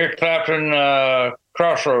Eric Clapton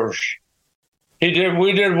Crossroads. We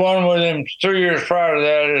did one with him 3 years prior to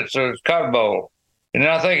that. It's a Cotton Bowl. And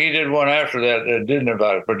I think he did one after that didn't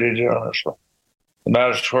invite it, but he did on this one. The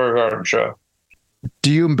Madison Square Garden show.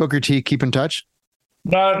 Do you and Booker T keep in touch?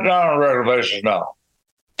 Not on a regular basis, no.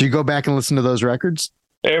 Do you go back and listen to those records?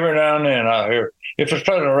 Every now and then I hear. If it's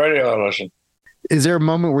played on the radio, I listen. Is there a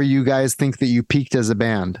moment where you guys think that you peaked as a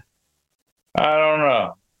band? I don't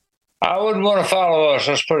know. I wouldn't want to follow us,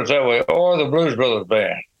 let's put it that way, or the Blues Brothers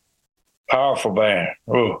band. Powerful band.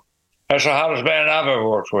 Ooh. That's the hottest band I've ever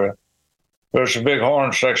worked with. But it's a big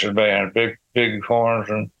horn section band, big horns,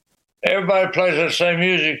 and everybody plays that same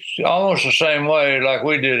music almost the same way like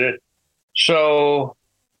we did it. So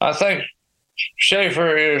I think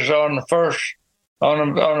Schaefer is on the first,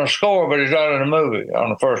 on the score, but he's not in the movie, on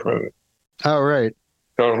the first movie. Oh, right.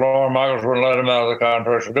 Because Lauren Michaels wouldn't let him out of the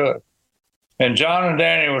contract to do it. And John and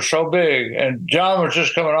Danny was so big, and John was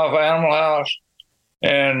just coming off Animal House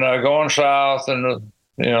and going south, and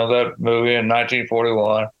that movie in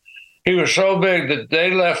 1941. He was so big that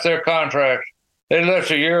they left their contract. They left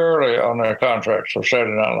a year early on their contracts for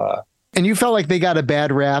Saturday Night Live. And you felt like they got a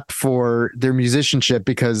bad rap for their musicianship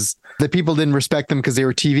because the people didn't respect them because they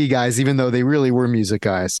were TV guys, even though they really were music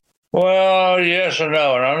guys. Well, yes and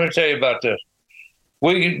no. And I'm going to tell you about this.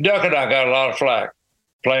 Duck and I got a lot of flack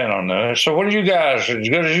playing on that. So what are you guys, as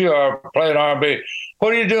good as you are, playing R&B,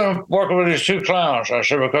 what are you doing working with these 2 clowns? I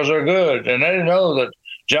said, because they're good. And they didn't know that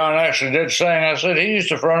John actually did sing. I said, he used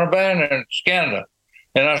to run a band in Canada.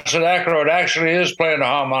 And I said, Aykroyd actually is playing the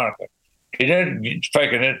harmonica. He didn't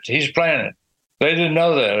faking it. He's playing it. They didn't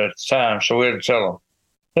know that at the time, so we had to tell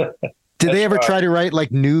them. Did they ever try to write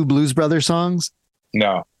like new Blues Brothers songs?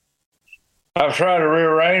 No. I've tried to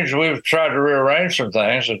rearrange. We've tried to rearrange some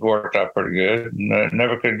things. It worked out pretty good.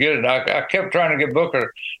 Never could get it. I kept trying to get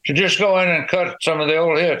Booker to just go in and cut some of the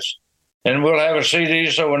old hits. And we'll have a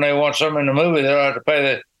CD, so when they want something in the movie, they'll have to pay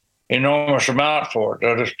the enormous amount for it.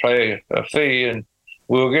 They'll just pay a fee, and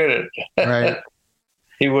we'll get it. Right.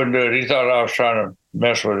 He wouldn't do it. He thought I was trying to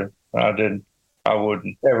mess with him. I didn't. I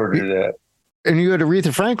wouldn't ever do that. And you had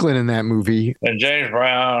Aretha Franklin in that movie. And James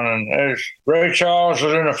Brown, and Ray Charles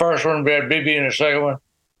was in the first one. We had BB in the second one.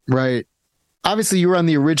 Right. Obviously, you were on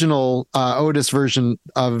the original Otis version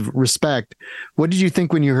of Respect. What did you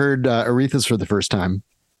think when you heard Aretha's for the first time?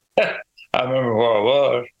 I remember where I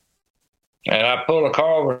was. And I pulled a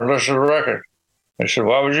car over and listened to the record. They said,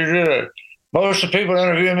 why would you do that? Most of the people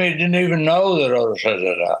interviewing me didn't even know that Otis had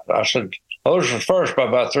that out. I said, Otis was first by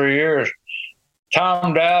about 3 years.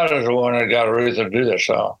 Tom Dowd is the one that got Aretha to do that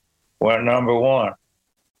song. Went number one.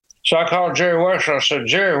 So I called Jerry Wexler. I said,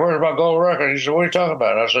 Jerry, where's my gold record? He said, what are you talking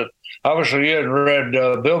about? I said, obviously you hadn't read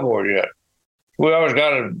Billboard yet. We always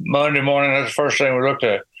got it Monday morning. That's the first thing we looked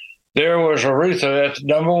at. There was Aretha at the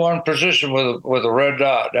number one position with a red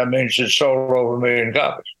dot. That means it sold over 1 million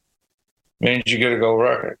copies. Means you get a gold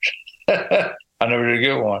record. I never did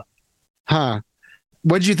get one. Huh.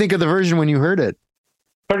 What did you think of the version when you heard it?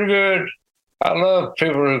 Pretty good. I love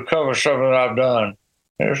people who cover something that I've done.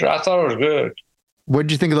 I thought it was good. What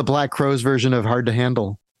did you think of the Black Crowes version of Hard to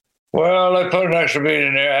Handle? Well, they put an extra beat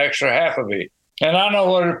in there, extra half a beat. And I know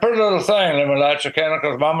what a pretty little thing, let me light your candle,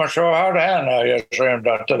 because Mama sure hard to handle now. Yes, Ram,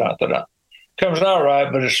 da da da da. Comes out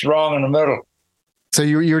right, but it's wrong in the middle. So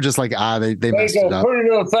you were just like, they messed it up. Pretty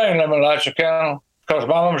little thing, let me light your candle, because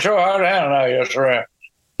Mama sure hard to handle now. Yes, Ram.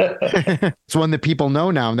 It's one that people know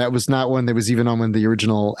now, and that was not one that was even on one of the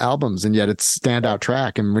original albums, and yet it's a standout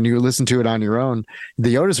track. And when you listen to it on your own,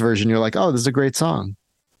 the Otis version, you're like, oh, this is a great song.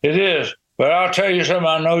 It is, but I'll tell you something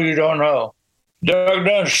I know you don't know. Doug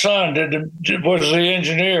Dunn's son was the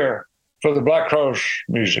engineer for the Black Crowes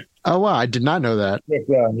music. Oh wow, I did not know that.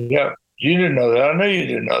 Yeah, you didn't know that. I knew you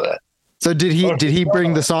didn't know that. So did he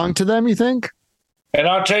bring the song to them, you think? And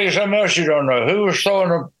I'll tell you something else you don't know. Who was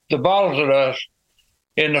throwing the bottles at us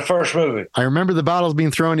in the first movie? I remember the bottles being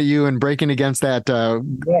thrown at you and breaking against that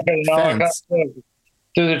fence. Through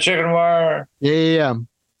the chicken wire. Yeah.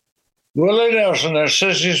 Willie Nelson, that's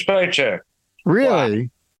Sissy's paycheck. Really? Wow.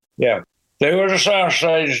 Yeah. They were at a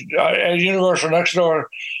soundstage at Universal next door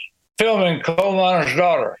filming Coal Miner's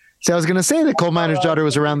Daughter. See, I was going to say that Coal Miner's Daughter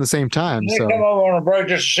was around the same time. They come over on a break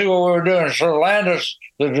just to see what we were doing. So Landis,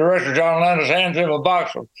 the director, John Landis, hands him a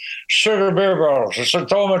box of sugar beer bottles. I said,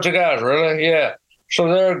 throw them at the guys, really? Yeah.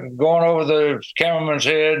 So they're going over the cameraman's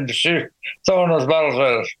head and throwing those bottles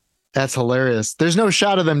at us. That's hilarious. There's no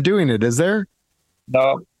shot of them doing it, is there?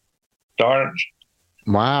 No. Darn it.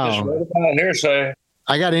 Wow. Just read about hearsay.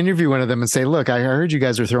 I got to interview one of them and say, look, I heard you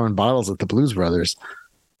guys were throwing bottles at the Blues Brothers.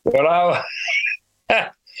 Well,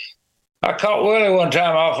 I caught Willie one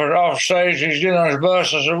time off stage. He's getting on his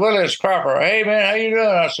bus. I said, Willie, it's Cropper. Hey, man, how you doing?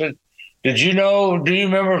 I said, do you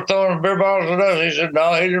remember throwing beer bottles at us? He said,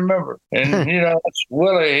 no, he didn't remember. And, that's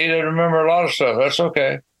Willie. He didn't remember a lot of stuff. That's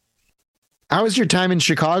okay. How was your time in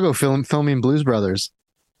Chicago filming Blues Brothers?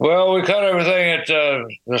 Well, we cut everything at the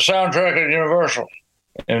soundtrack at Universal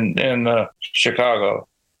in Chicago.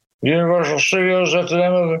 Universal Studios, that's the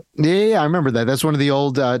name of it? Yeah, I remember that. That's one of the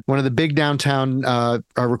old, one of the big downtown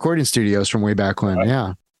recording studios from way back when,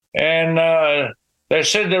 yeah. And they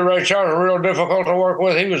said that Ray Charles was real difficult to work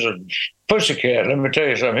with. He was a pussycat, let me tell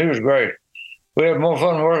you something. He was great. We had more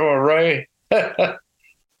fun working with Ray.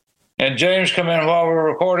 And James come in while we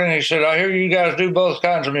were recording. He said, I hear you guys do both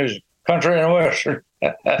kinds of music, country and western.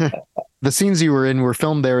 The scenes you were in were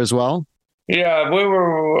filmed there as well? Yeah, we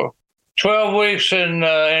were 12 weeks in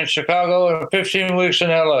Chicago and 15 weeks in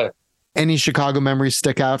L.A. Any Chicago memories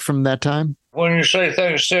stick out from that time? When you say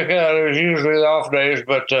things stick out, it was usually the off days,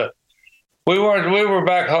 but we were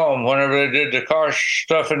back home whenever they did the car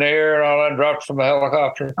stuff in the air and all that, dropped from a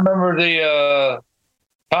helicopter. I remember the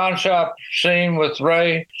pawn shop scene with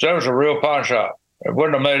Ray. That was a real pawn shop. It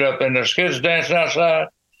wouldn't have made up. And the kids dancing outside,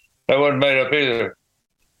 that wasn't made up either.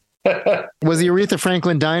 Was the Aretha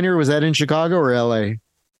Franklin Diner, was that in Chicago or L.A.?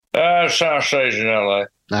 Soundstage in L.A.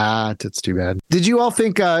 Ah, that's too bad. Did you all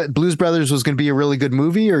think Blues Brothers was going to be a really good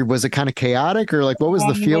movie, or was it kind of chaotic, or like what was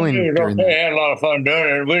the feeling during We that? had a lot of fun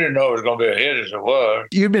doing it. We didn't know it was going to be a hit as it was.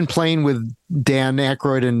 You'd been playing with Dan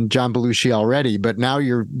Aykroyd and John Belushi already, but now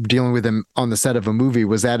you're dealing with him on the set of a movie.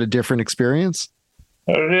 Was that a different experience?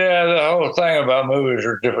 Yeah, the whole thing about movies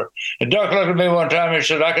are different. And Duck looked at me one time. He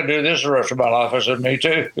said, "I could do this the rest of my life." I said, "Me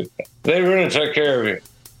too." They really take care of you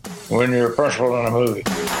when you're a principal in a movie.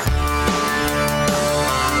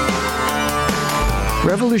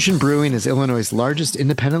 Revolution Brewing is Illinois' largest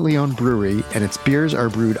independently owned brewery, and its beers are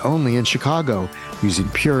brewed only in Chicago using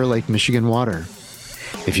pure Lake Michigan water.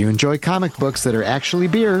 If you enjoy comic books that are actually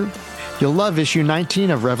beer, you'll love issue 19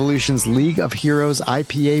 of Revolution's League of Heroes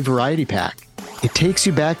IPA Variety Pack. It takes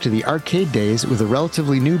you back to the arcade days with a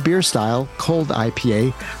relatively new beer style, Cold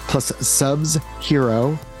IPA, plus Subs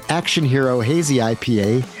Hero, Action Hero Hazy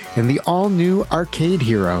IPA, and the all-new Arcade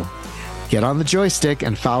Hero. Get on the joystick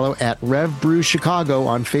and follow at Rev Brew Chicago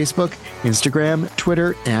on Facebook, Instagram,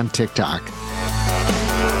 Twitter, and TikTok.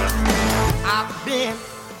 I've been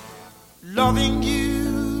loving you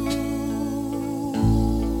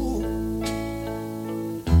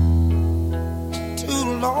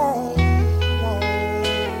too long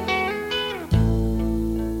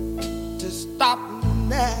to stop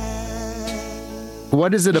now.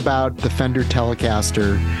 What is it about the Fender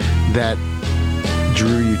Telecaster that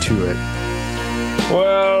drew you to it?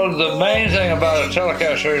 Well, the main thing about a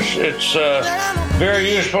Telecaster is it's very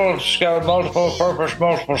useful. It's got multiple purpose,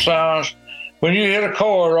 multiple sounds. When you hit a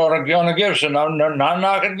chord on a Gibson, I'm not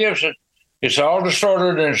knocking Gibson. It's all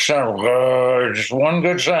distorted and it sounds good. Just one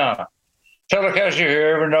good sound. Telecaster, you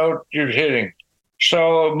hear every note you're hitting.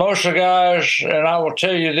 So most of the guys, and I will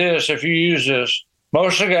tell you this, if you use this,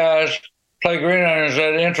 most of the guys play Green Onions,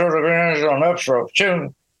 that intro to Green Onions on upstroke,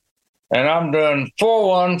 tune. And I'm doing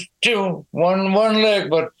 4-1, 2, 1 lick,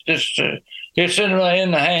 but it's in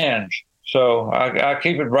the hands. So I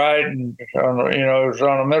keep it right, and it's on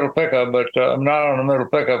a middle pickup, but I'm not on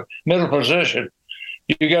the middle position.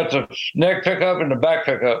 You got the neck pickup and the back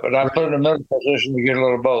pickup, and I put in the middle position to get a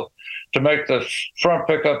little of both to make the front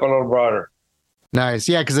pickup a little brighter. Nice.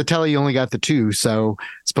 Yeah, because I tell you only got the 2, so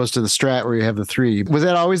as opposed to the Strat where you have the 3. Was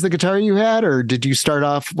that always the guitar you had, or did you start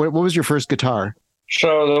off, what was your first guitar?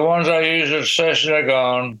 So the ones I use at session are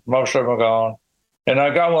gone. Most of them are gone. And I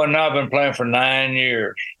got one now I've been playing for 9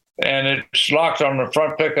 years. And it's locked on the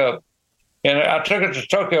front pickup. And I took it to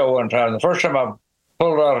Tokyo one time. The first time I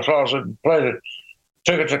pulled it out of the closet and played it,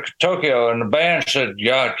 took it to Tokyo, and the band said,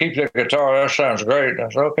 "Yeah, keep the guitar. That sounds great." I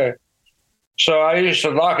said, "Okay." So I used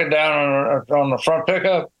to lock it down on the front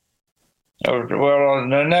pickup, on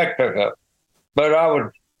the neck pickup. But I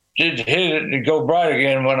would hit it and go bright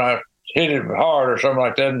again when I hit it hard or something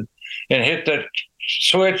like that and hit that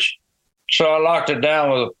switch. So I locked it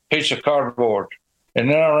down with a piece of cardboard. And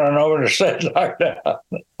then I ran over to set like that.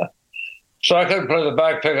 So I couldn't play the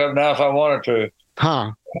back pickup now if I wanted to.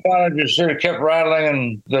 Huh. I just sort of kept rattling,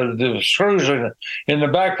 and the screws in the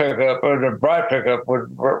back pickup or the bright pickup would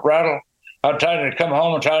rattle. I'd tighten it, come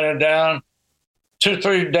home and tighten it down.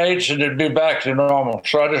 2-3 dates and it'd be back to normal.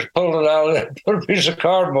 So I just pulled it out and put a piece of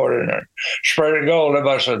cardboard in there, sprayed it gold.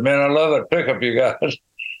 Everybody said, "Man, I love that pickup you guys."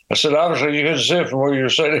 I said, "Obviously you couldn't see it from where you were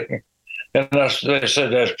sitting." And they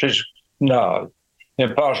said, "That's no,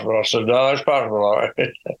 impossible." I said, "No, it's possible, all right."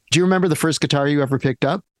 Do you remember the first guitar you ever picked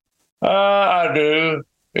up? I do.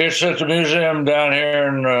 It's at the museum down here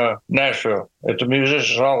in Nashville, at the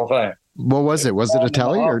Musicians Hall of Fame. What was it? Was it a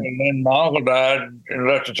Tele? Or? And then my uncle died and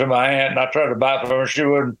left it to my aunt, and I tried to buy it for her. She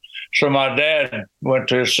wouldn't. So my dad went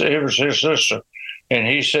to it was his sister, and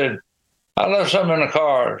he said, "I left something in the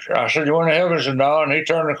car." I said, "You want to help?" He said, "No," and he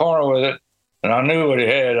turned the corner with it, and I knew what he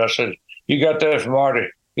had. I said, "You got that from Marty?"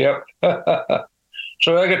 "Yep."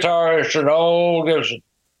 So that guitar is an old Gibson,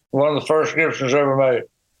 one of the first Gibsons ever made.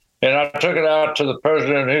 And I took it out to the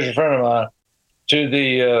president, he's a friend of mine, to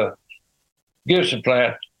the Gibson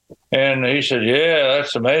plant. And he said, "Yeah,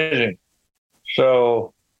 that's amazing."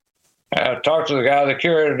 So I talked to the guy, the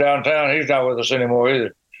curator downtown. He's not with us anymore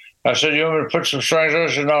either. I said, "You want me to put some strings on it?"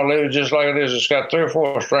 He said, "No, leave it just like it is. It's got 3 or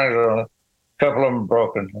 4 strings on it. A couple of them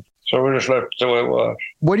broken." So we just left it the way it was.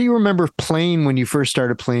 What do you remember playing when you first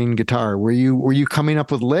started playing guitar? Were you coming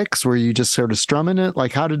up with licks? Were you just sort of strumming it?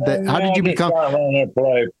 Like how did you become? I learned to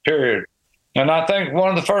play, period. And I think one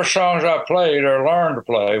of the first songs I played or learned to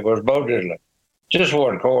play was Bo Diddley. Just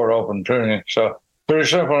one chord open tuning. So pretty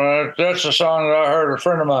simple. That's a song that I heard a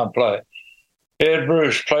friend of mine play. Ed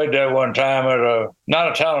Bruce played that one time at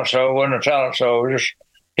not a talent show, it wasn't a talent show.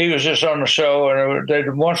 He was just on the show, and they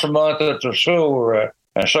did once a month at the school we were at.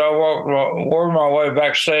 And so I worked my way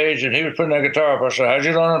backstage, and he was putting that guitar up. I said, "How'd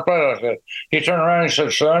you learn how to play like that?" He turned around and he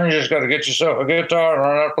said, "Son, you just got to get yourself a guitar and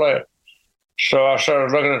learn how to play it." So I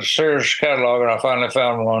started looking at the Sears catalog, and I finally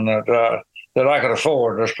found one that I could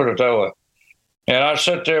afford. Let's put it that way. And I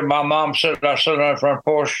sat there. My mom said I sat on the front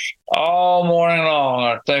porch all morning long.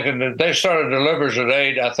 I'm thinking that they started deliveries at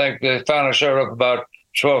 8. I think they finally showed up about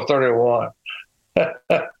 12:31.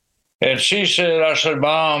 And she said, I said,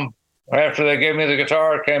 "Mom," after they gave me the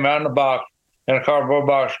guitar, it came out in the box, in a cardboard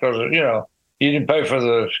box, because, you know, you didn't pay for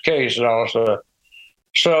the case and all that stuff.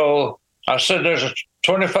 So I said, "There's a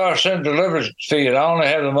 25-cent delivery fee, and I only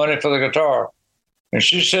have the money for the guitar." And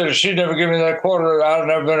she said, if she'd never given me that quarter, I'd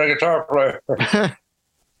never been a guitar player.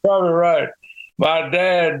 Probably right. My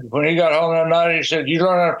dad, when he got home that night, he said, "You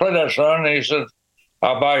learn how to play that, son?" And he said,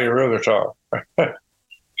 "I'll buy you a real guitar."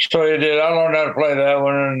 So he did. I learned how to play that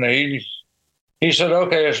one, and he said,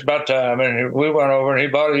 "Okay, it's about time." And we went over, and he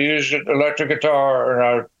bought a used electric guitar, and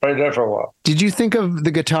I played that for a while. Did you think of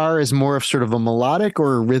the guitar as more of sort of a melodic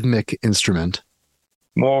or a rhythmic instrument?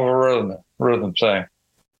 More of a rhythm thing.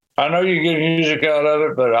 I know you get music out of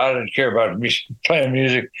it, but I didn't care about playing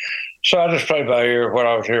music. So I just played by ear what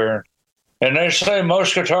I was hearing. And they say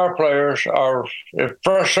most guitar players are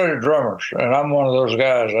frustrated drummers, and I'm one of those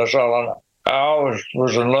guys. That's all I know. I always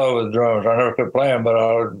was in love with drums. I never could play them, but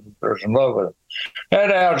I was in love with them.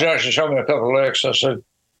 And Al Jackson showed me a couple of licks. I said,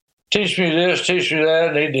 "Teach me this, teach me that,"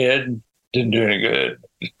 and he did. Didn't do any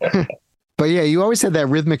good. But yeah, you always had that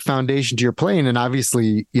rhythmic foundation to your playing. And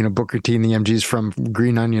obviously, you know, Booker T and the MGs from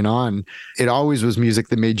Green Onion on, it always was music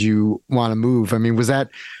that made you want to move. I mean, was that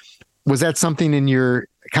something in your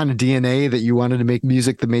kind of DNA that you wanted to make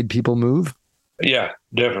music that made people move? Yeah,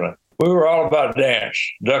 definitely. We were all about dance.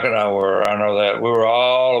 Duck and I were. I know that. We were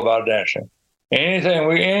all about dancing. Anything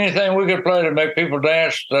we could play to make people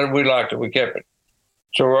dance, that we liked it. We kept it.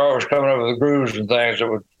 So we're always coming up with the grooves and things that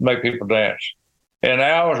would make people dance. And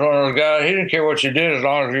Al was one of those guys. He didn't care what you did as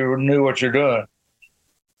long as you knew what you're doing.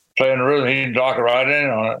 Playing the rhythm, he'd lock it right in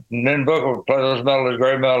on it. And then Booker would play those melodies,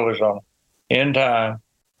 great melodies on it, in time.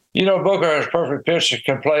 You know, Booker has perfect pitch. He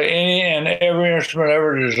can play any and every instrument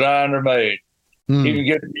ever designed or made. He can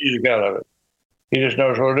get the music out of it. He just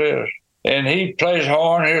knows what it is. And he plays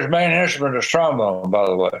horn. His main instrument is trombone, by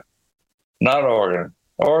the way, not organ.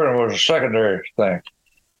 Organ was a secondary thing.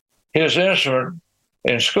 His instrument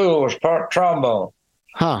in school was part trombone.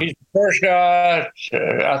 Huh. He's the first guy,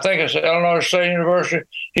 I think it's Illinois State University.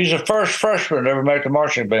 He's the first freshman to ever make the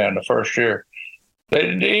marching band the first year.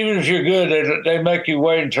 Even if you're good, they make you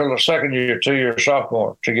wait until the second year, 2 year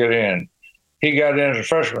sophomore to get in. He got in as a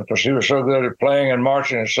freshman because he was so good at playing and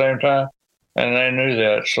marching at the same time, and they knew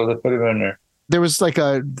that, so they put him in there. There was like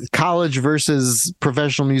a college versus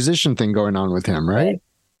professional musician thing going on with him, right?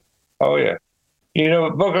 Oh, yeah. You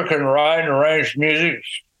know, Booker can write and arrange music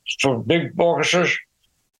for big orchestras.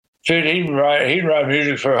 He'd write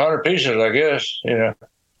music for 100 pieces, I guess. You know,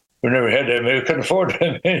 we never had that many. We couldn't afford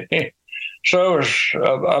that many. So it was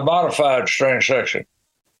a modified string section,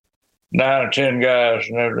 9 or 10 guys,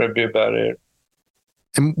 and that'd be about it.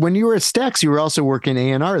 And when you were at Stax, you were also working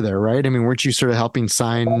A&R there, right? I mean, weren't you sort of helping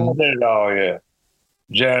sign? I did it all, yeah.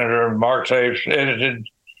 Janitor, marked tapes, edited,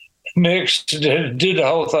 mixed, did the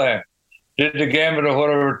whole thing. Did the gambit of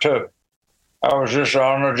whatever it took. I was just an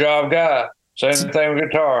on-the-job guy. Same thing with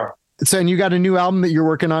guitar. So, and you got a new album that you're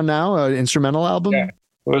working on now, an instrumental album? Yeah.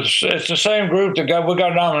 It's the same group we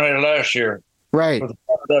got nominated last year. Right.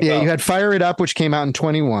 Yeah, you had Fire It Up, which came out in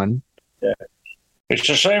 21. Yeah. It's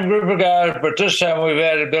the same group of guys, but this time we've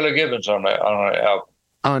added Billy Gibbons on the album.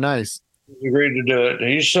 Oh, nice. He agreed to do it.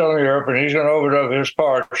 He's still in Europe, and he's going to overdub his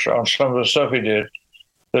parts on some of the stuff he did.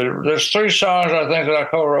 There's 3 songs, I think, that I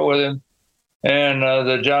co-wrote with him, and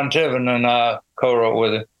that John Tiven and I co-wrote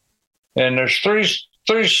with him. And there's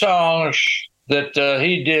three songs that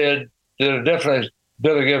he did that are definitely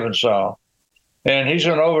Billy Gibbons song. And he's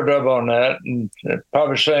going to overdub on that and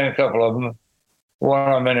probably sing a couple of them,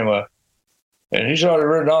 one of them anyway. And he's already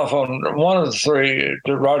written off on one of the 3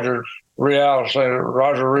 that Roger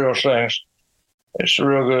Real sings. It's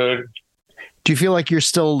real good. Do you feel like you're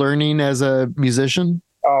still learning as a musician?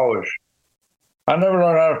 Always. I never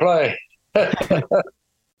learned how to play.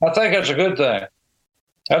 I think that's a good thing.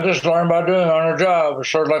 I just learned by doing it on a job. It's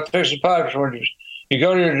sort of like fixing pipes. When you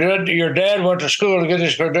go to your dad went to school to get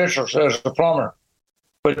his credentials as a plumber.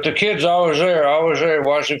 But the kid's always there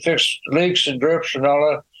watching fix leaks and drips and all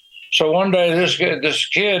that. So one day this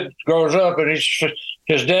kid grows up and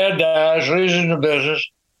his dad dies, leaves him in the business.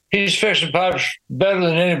 He's fixing pipes better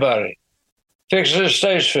than anybody. Fixes it,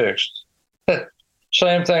 stays fixed.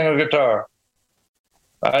 Same thing with guitar.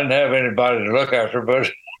 I didn't have anybody to look after, but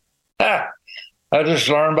I just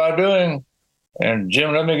learned by doing, and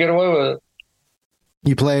Jim let me get away with it.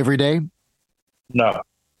 You play every day? No.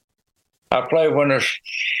 I play when there's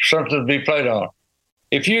something to be played on.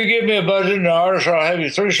 If you give me a budget and an artist, I'll have you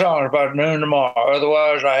 3 songs by noon tomorrow.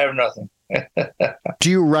 Otherwise, I have nothing. Do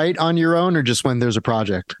you write on your own or just when there's a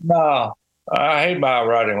project? No, I hate my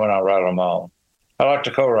writing when I write on my own. I like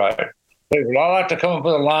to co-write. People, I like to come up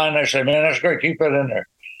with a line. They say, man, that's great. Keep that in there.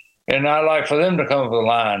 And I like for them to come up with a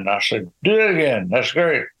line. I said, do it again. That's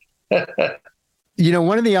great. You know,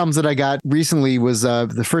 one of the albums that I got recently was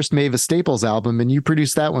the first Mavis Staples album, and you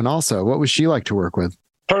produced that one also. What was she like to work with?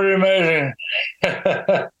 Pretty amazing.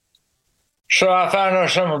 So I found out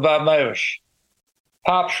something about Mavis.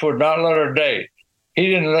 Pops would not let her date. He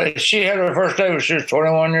didn't let, she had her first date when she was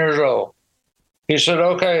 21 years old. He said,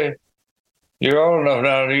 okay, you're old enough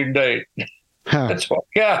now to even date. Huh. That's what,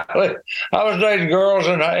 yeah. I was dating girls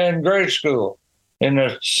in grade school, in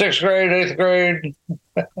the 6th grade, 8th grade.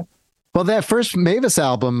 Well, that first Mavis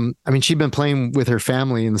album, I mean, she'd been playing with her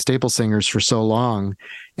family and the Staples Singers for so long,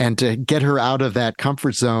 and to get her out of that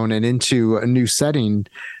comfort zone and into a new setting,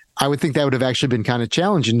 I would think that would have actually been kind of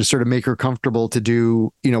challenging to sort of make her comfortable to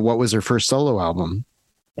do, you know, what was her first solo album.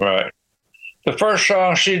 Right. The first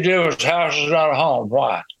song she did was House Is Not a Home.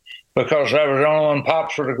 Why? Because that was the only one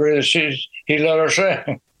Pops would agree that he let her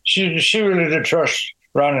sing. She really did trust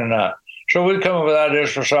Ronnie and I. So we'd come up with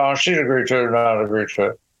ideas for songs. She'd agree to it and I'd agree to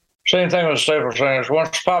it. Same thing with Staples Singers.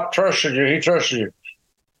 Once Pop trusted you, he trusted you.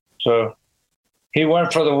 So he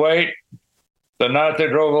went for The Wait. The night they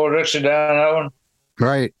drove Old Dixie down, that one.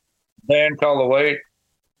 Right. Band called The Wait.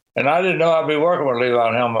 And I didn't know I'd be working with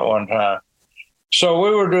Levon Helm at one time. So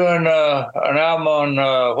we were doing an album on,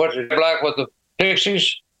 Black with the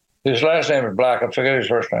Pixies. His last name is Black. I forget his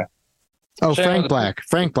first name. Oh, Frank Black.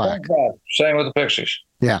 Frank Black. Sang with the Pixies.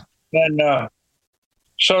 Yeah. And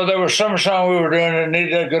so there was some song we were doing that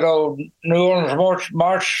needed that good old New Orleans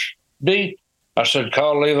March beat. I said,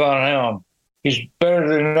 call Levon Helm. He's better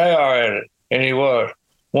than they are at it. And he was.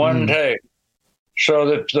 One take. So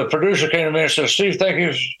the producer came to me and said, Steve, thank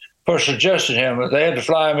you for suggesting him. But they had to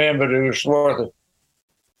fly him in, but it was worth it.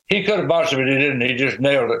 He could have botched it, but he didn't. He just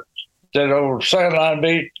nailed it. That old second line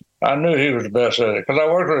beat, I knew he was the best at it because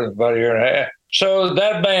I worked with him about a year and a half. So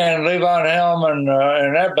that band, Levon Helm, and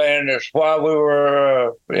that band is why we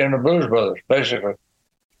were in the Blues Brothers, basically,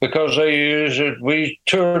 because they used it. We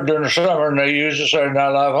toured during the summer, and they used the Saturday Night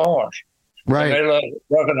Live horns. Right. And they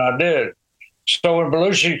loved it, and I did. So when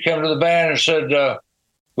Belushi came to the band and said,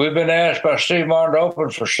 we've been asked by Steve Martin to open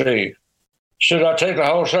for Steve. Should I take the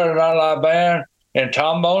whole Saturday Night Live band? And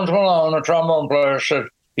Tom Bones Malone, the trombone player, said,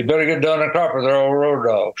 you better get Dunn and Cropper. They're old road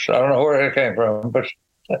dogs. I don't know where they came from, but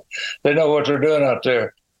they know what they're doing out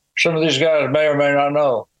there. Some of these guys may or may not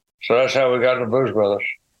know. So that's how we got the Blues Brothers.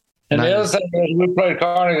 And nice. The other thing is we played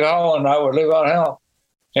Carnegie Hall one night with Levon Helm.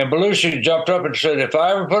 And Belushi jumped up and said, if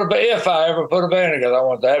I ever put a band together, I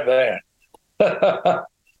want that band.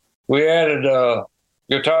 We added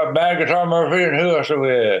Bad Guitar Murphy, and who else did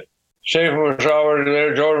we add? Schaefer was already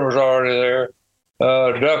there. Jordan was already there.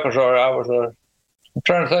 Duck was already. I was there. I'm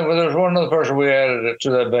trying to think, but there was one other person we added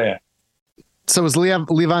to that band. So was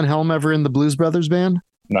Levon Helm ever in the Blues Brothers band?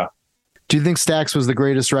 No. Do you think Stax was the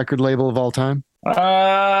greatest record label of all time?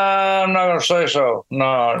 I'm not going to say so. No,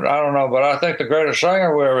 I don't know. But I think the greatest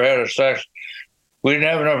singer we ever had at Stax, we didn't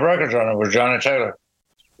have enough records on it, was Johnny Taylor.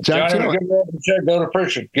 Johnny would get a royalty check, go to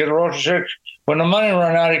preaching, get a royalty check. When the money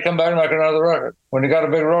ran out, he'd come back and make another record. When he got a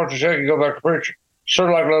big royalty check, he'd go back to preaching. Sort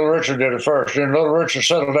of like Little Richard did at first. Then Little Richard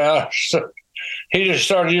settled down. He just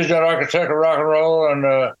started using that architect of rock and roll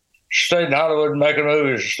and stayed in Hollywood making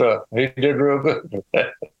movies and stuff. He did real good.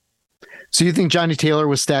 So you think Johnny Taylor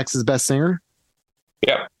was Stax's best singer?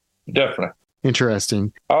 Yeah, definitely.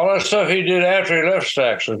 Interesting. All that stuff he did after he left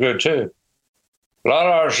Stax was good too. A lot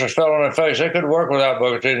of artists just fell on their face. They couldn't work without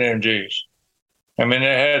Booker T and the MGs. I mean, they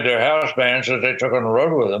had their house bands that they took on the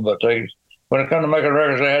road with them, but when it come to making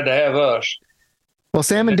records, they had to have us. Well,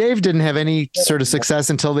 Sam and Dave didn't have any sort of success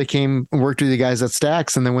until they came and worked with you guys at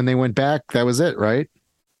Stax. And then when they went back, that was it, right?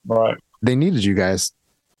 Right. They needed you guys.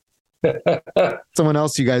 Someone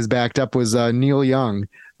else you guys backed up was Neil Young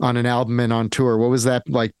on an album and on tour. What was that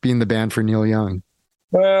like being the band for Neil Young?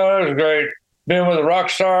 Well, it was great. Being with a rock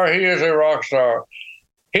star, he is a rock star.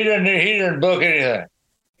 He didn't book anything.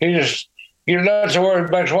 He lets the word,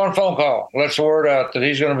 makes one phone call, lets the word out that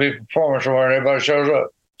he's going to be performing somewhere, and everybody shows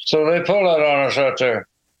up. So they pull that on us out there.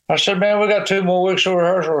 I said, man, we got 2 more weeks of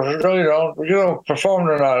rehearsal. I said, no, you don't. You don't perform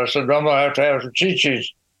tonight. I said, I'm going to have some cheat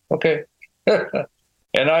sheets. Okay.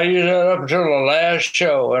 And I used that up until the last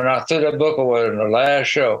show, and I threw that book away in the last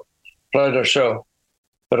show, played the show.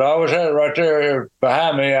 But I always had it right there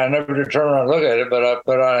behind me. I never did turn around and look at it,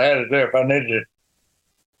 but I had it there if I needed it.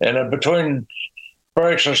 And between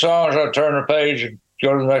breaks of songs, I'd turn the page and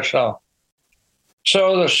go to the next song.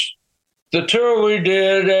 So the tour we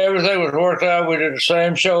did, everything was worked out. We did the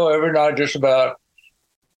same show every night, just about.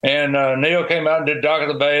 And Neil came out and did Dock of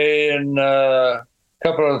the Bay and a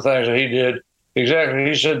couple other things that he did. Exactly.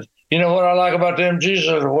 He said, you know what I like about the MGs?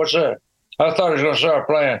 I said, what's that? I thought he was going to start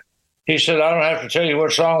playing. He said, I don't have to tell you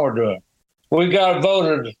what song we're doing. We got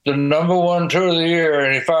voted the #1 tour of the year,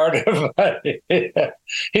 and he fired everybody.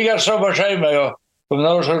 He got so much hate mail from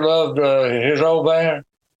those who loved his old band.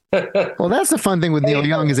 Well, that's the fun thing with Neil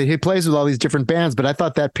Young is that he plays with all these different bands, but I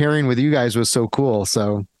thought that pairing with you guys was so cool.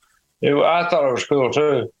 So I thought it was cool,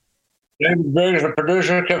 too. David Briggs, the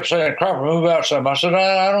producer, kept saying, Cropper, move out some. I said,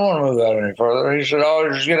 I don't want to move out any further. He said,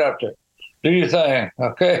 oh, just get up there. Do your thing.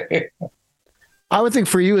 Okay. I would think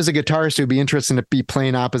for you as a guitarist, it would be interesting to be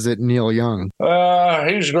playing opposite Neil Young.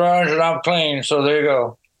 He's grunge and I'm clean. So there you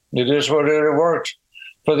go. It is what it works.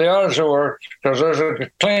 For the others, it works because there's a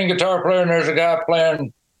clean guitar player and there's a guy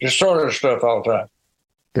playing distorted stuff all the time.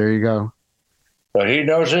 There you go. But he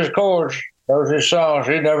knows his chords, knows his songs.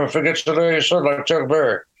 He never forgets to do his sort like Chuck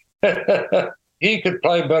Berry. He could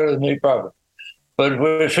play better than me, probably. But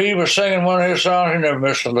if he was singing one of his songs, he never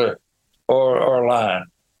missed a lick or a line.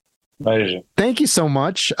 Amazing. Thank you so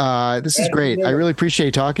much. This is great. I really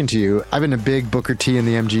appreciate talking to you. I've been a big Booker T and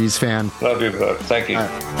the MGs fan. Love you, bud. Thank you.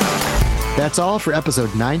 That's all for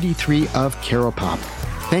episode 93 of Caro Pop.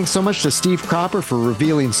 Thanks so much to Steve Cropper for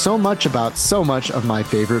revealing so much about so much of my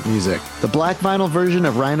favorite music. The black vinyl version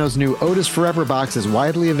of Rhino's new Otis Forever box is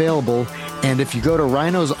widely available, and if you go to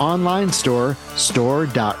Rhino's online store,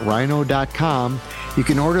 store.rhino.com, you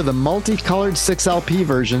can order the multicolored 6LP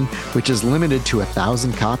version, which is limited to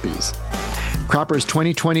 1,000 copies. Cropper's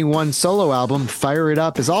 2021 solo album, Fire It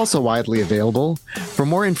Up, is also widely available. For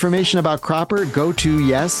more information about Cropper, go to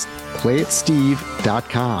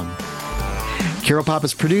yesplayitsteve.com. Caro Pop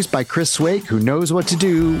is produced by Chris Swake, who knows what to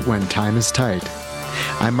do when time is tight.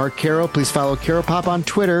 I'm Mark Caro. Please follow Caro Pop on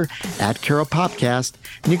Twitter @CaroPopcast.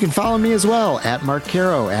 And you can follow me as well @Mark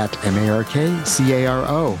Caro,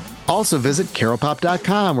 @MarkCaro. Also visit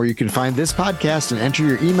caropop.com where you can find this podcast and enter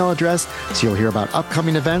your email address so you'll hear about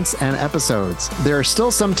upcoming events and episodes. There are still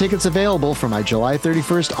some tickets available for my July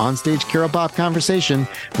 31st onstage Caro Pop conversation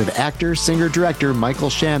with actor, singer, director Michael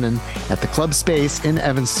Shannon at the Club Space in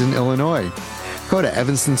Evanston, Illinois. Go to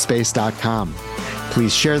evanstonspace.com.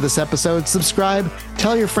 Please share this episode, subscribe,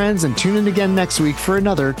 tell your friends, and tune in again next week for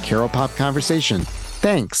another Caro Pop conversation.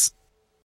 Thanks.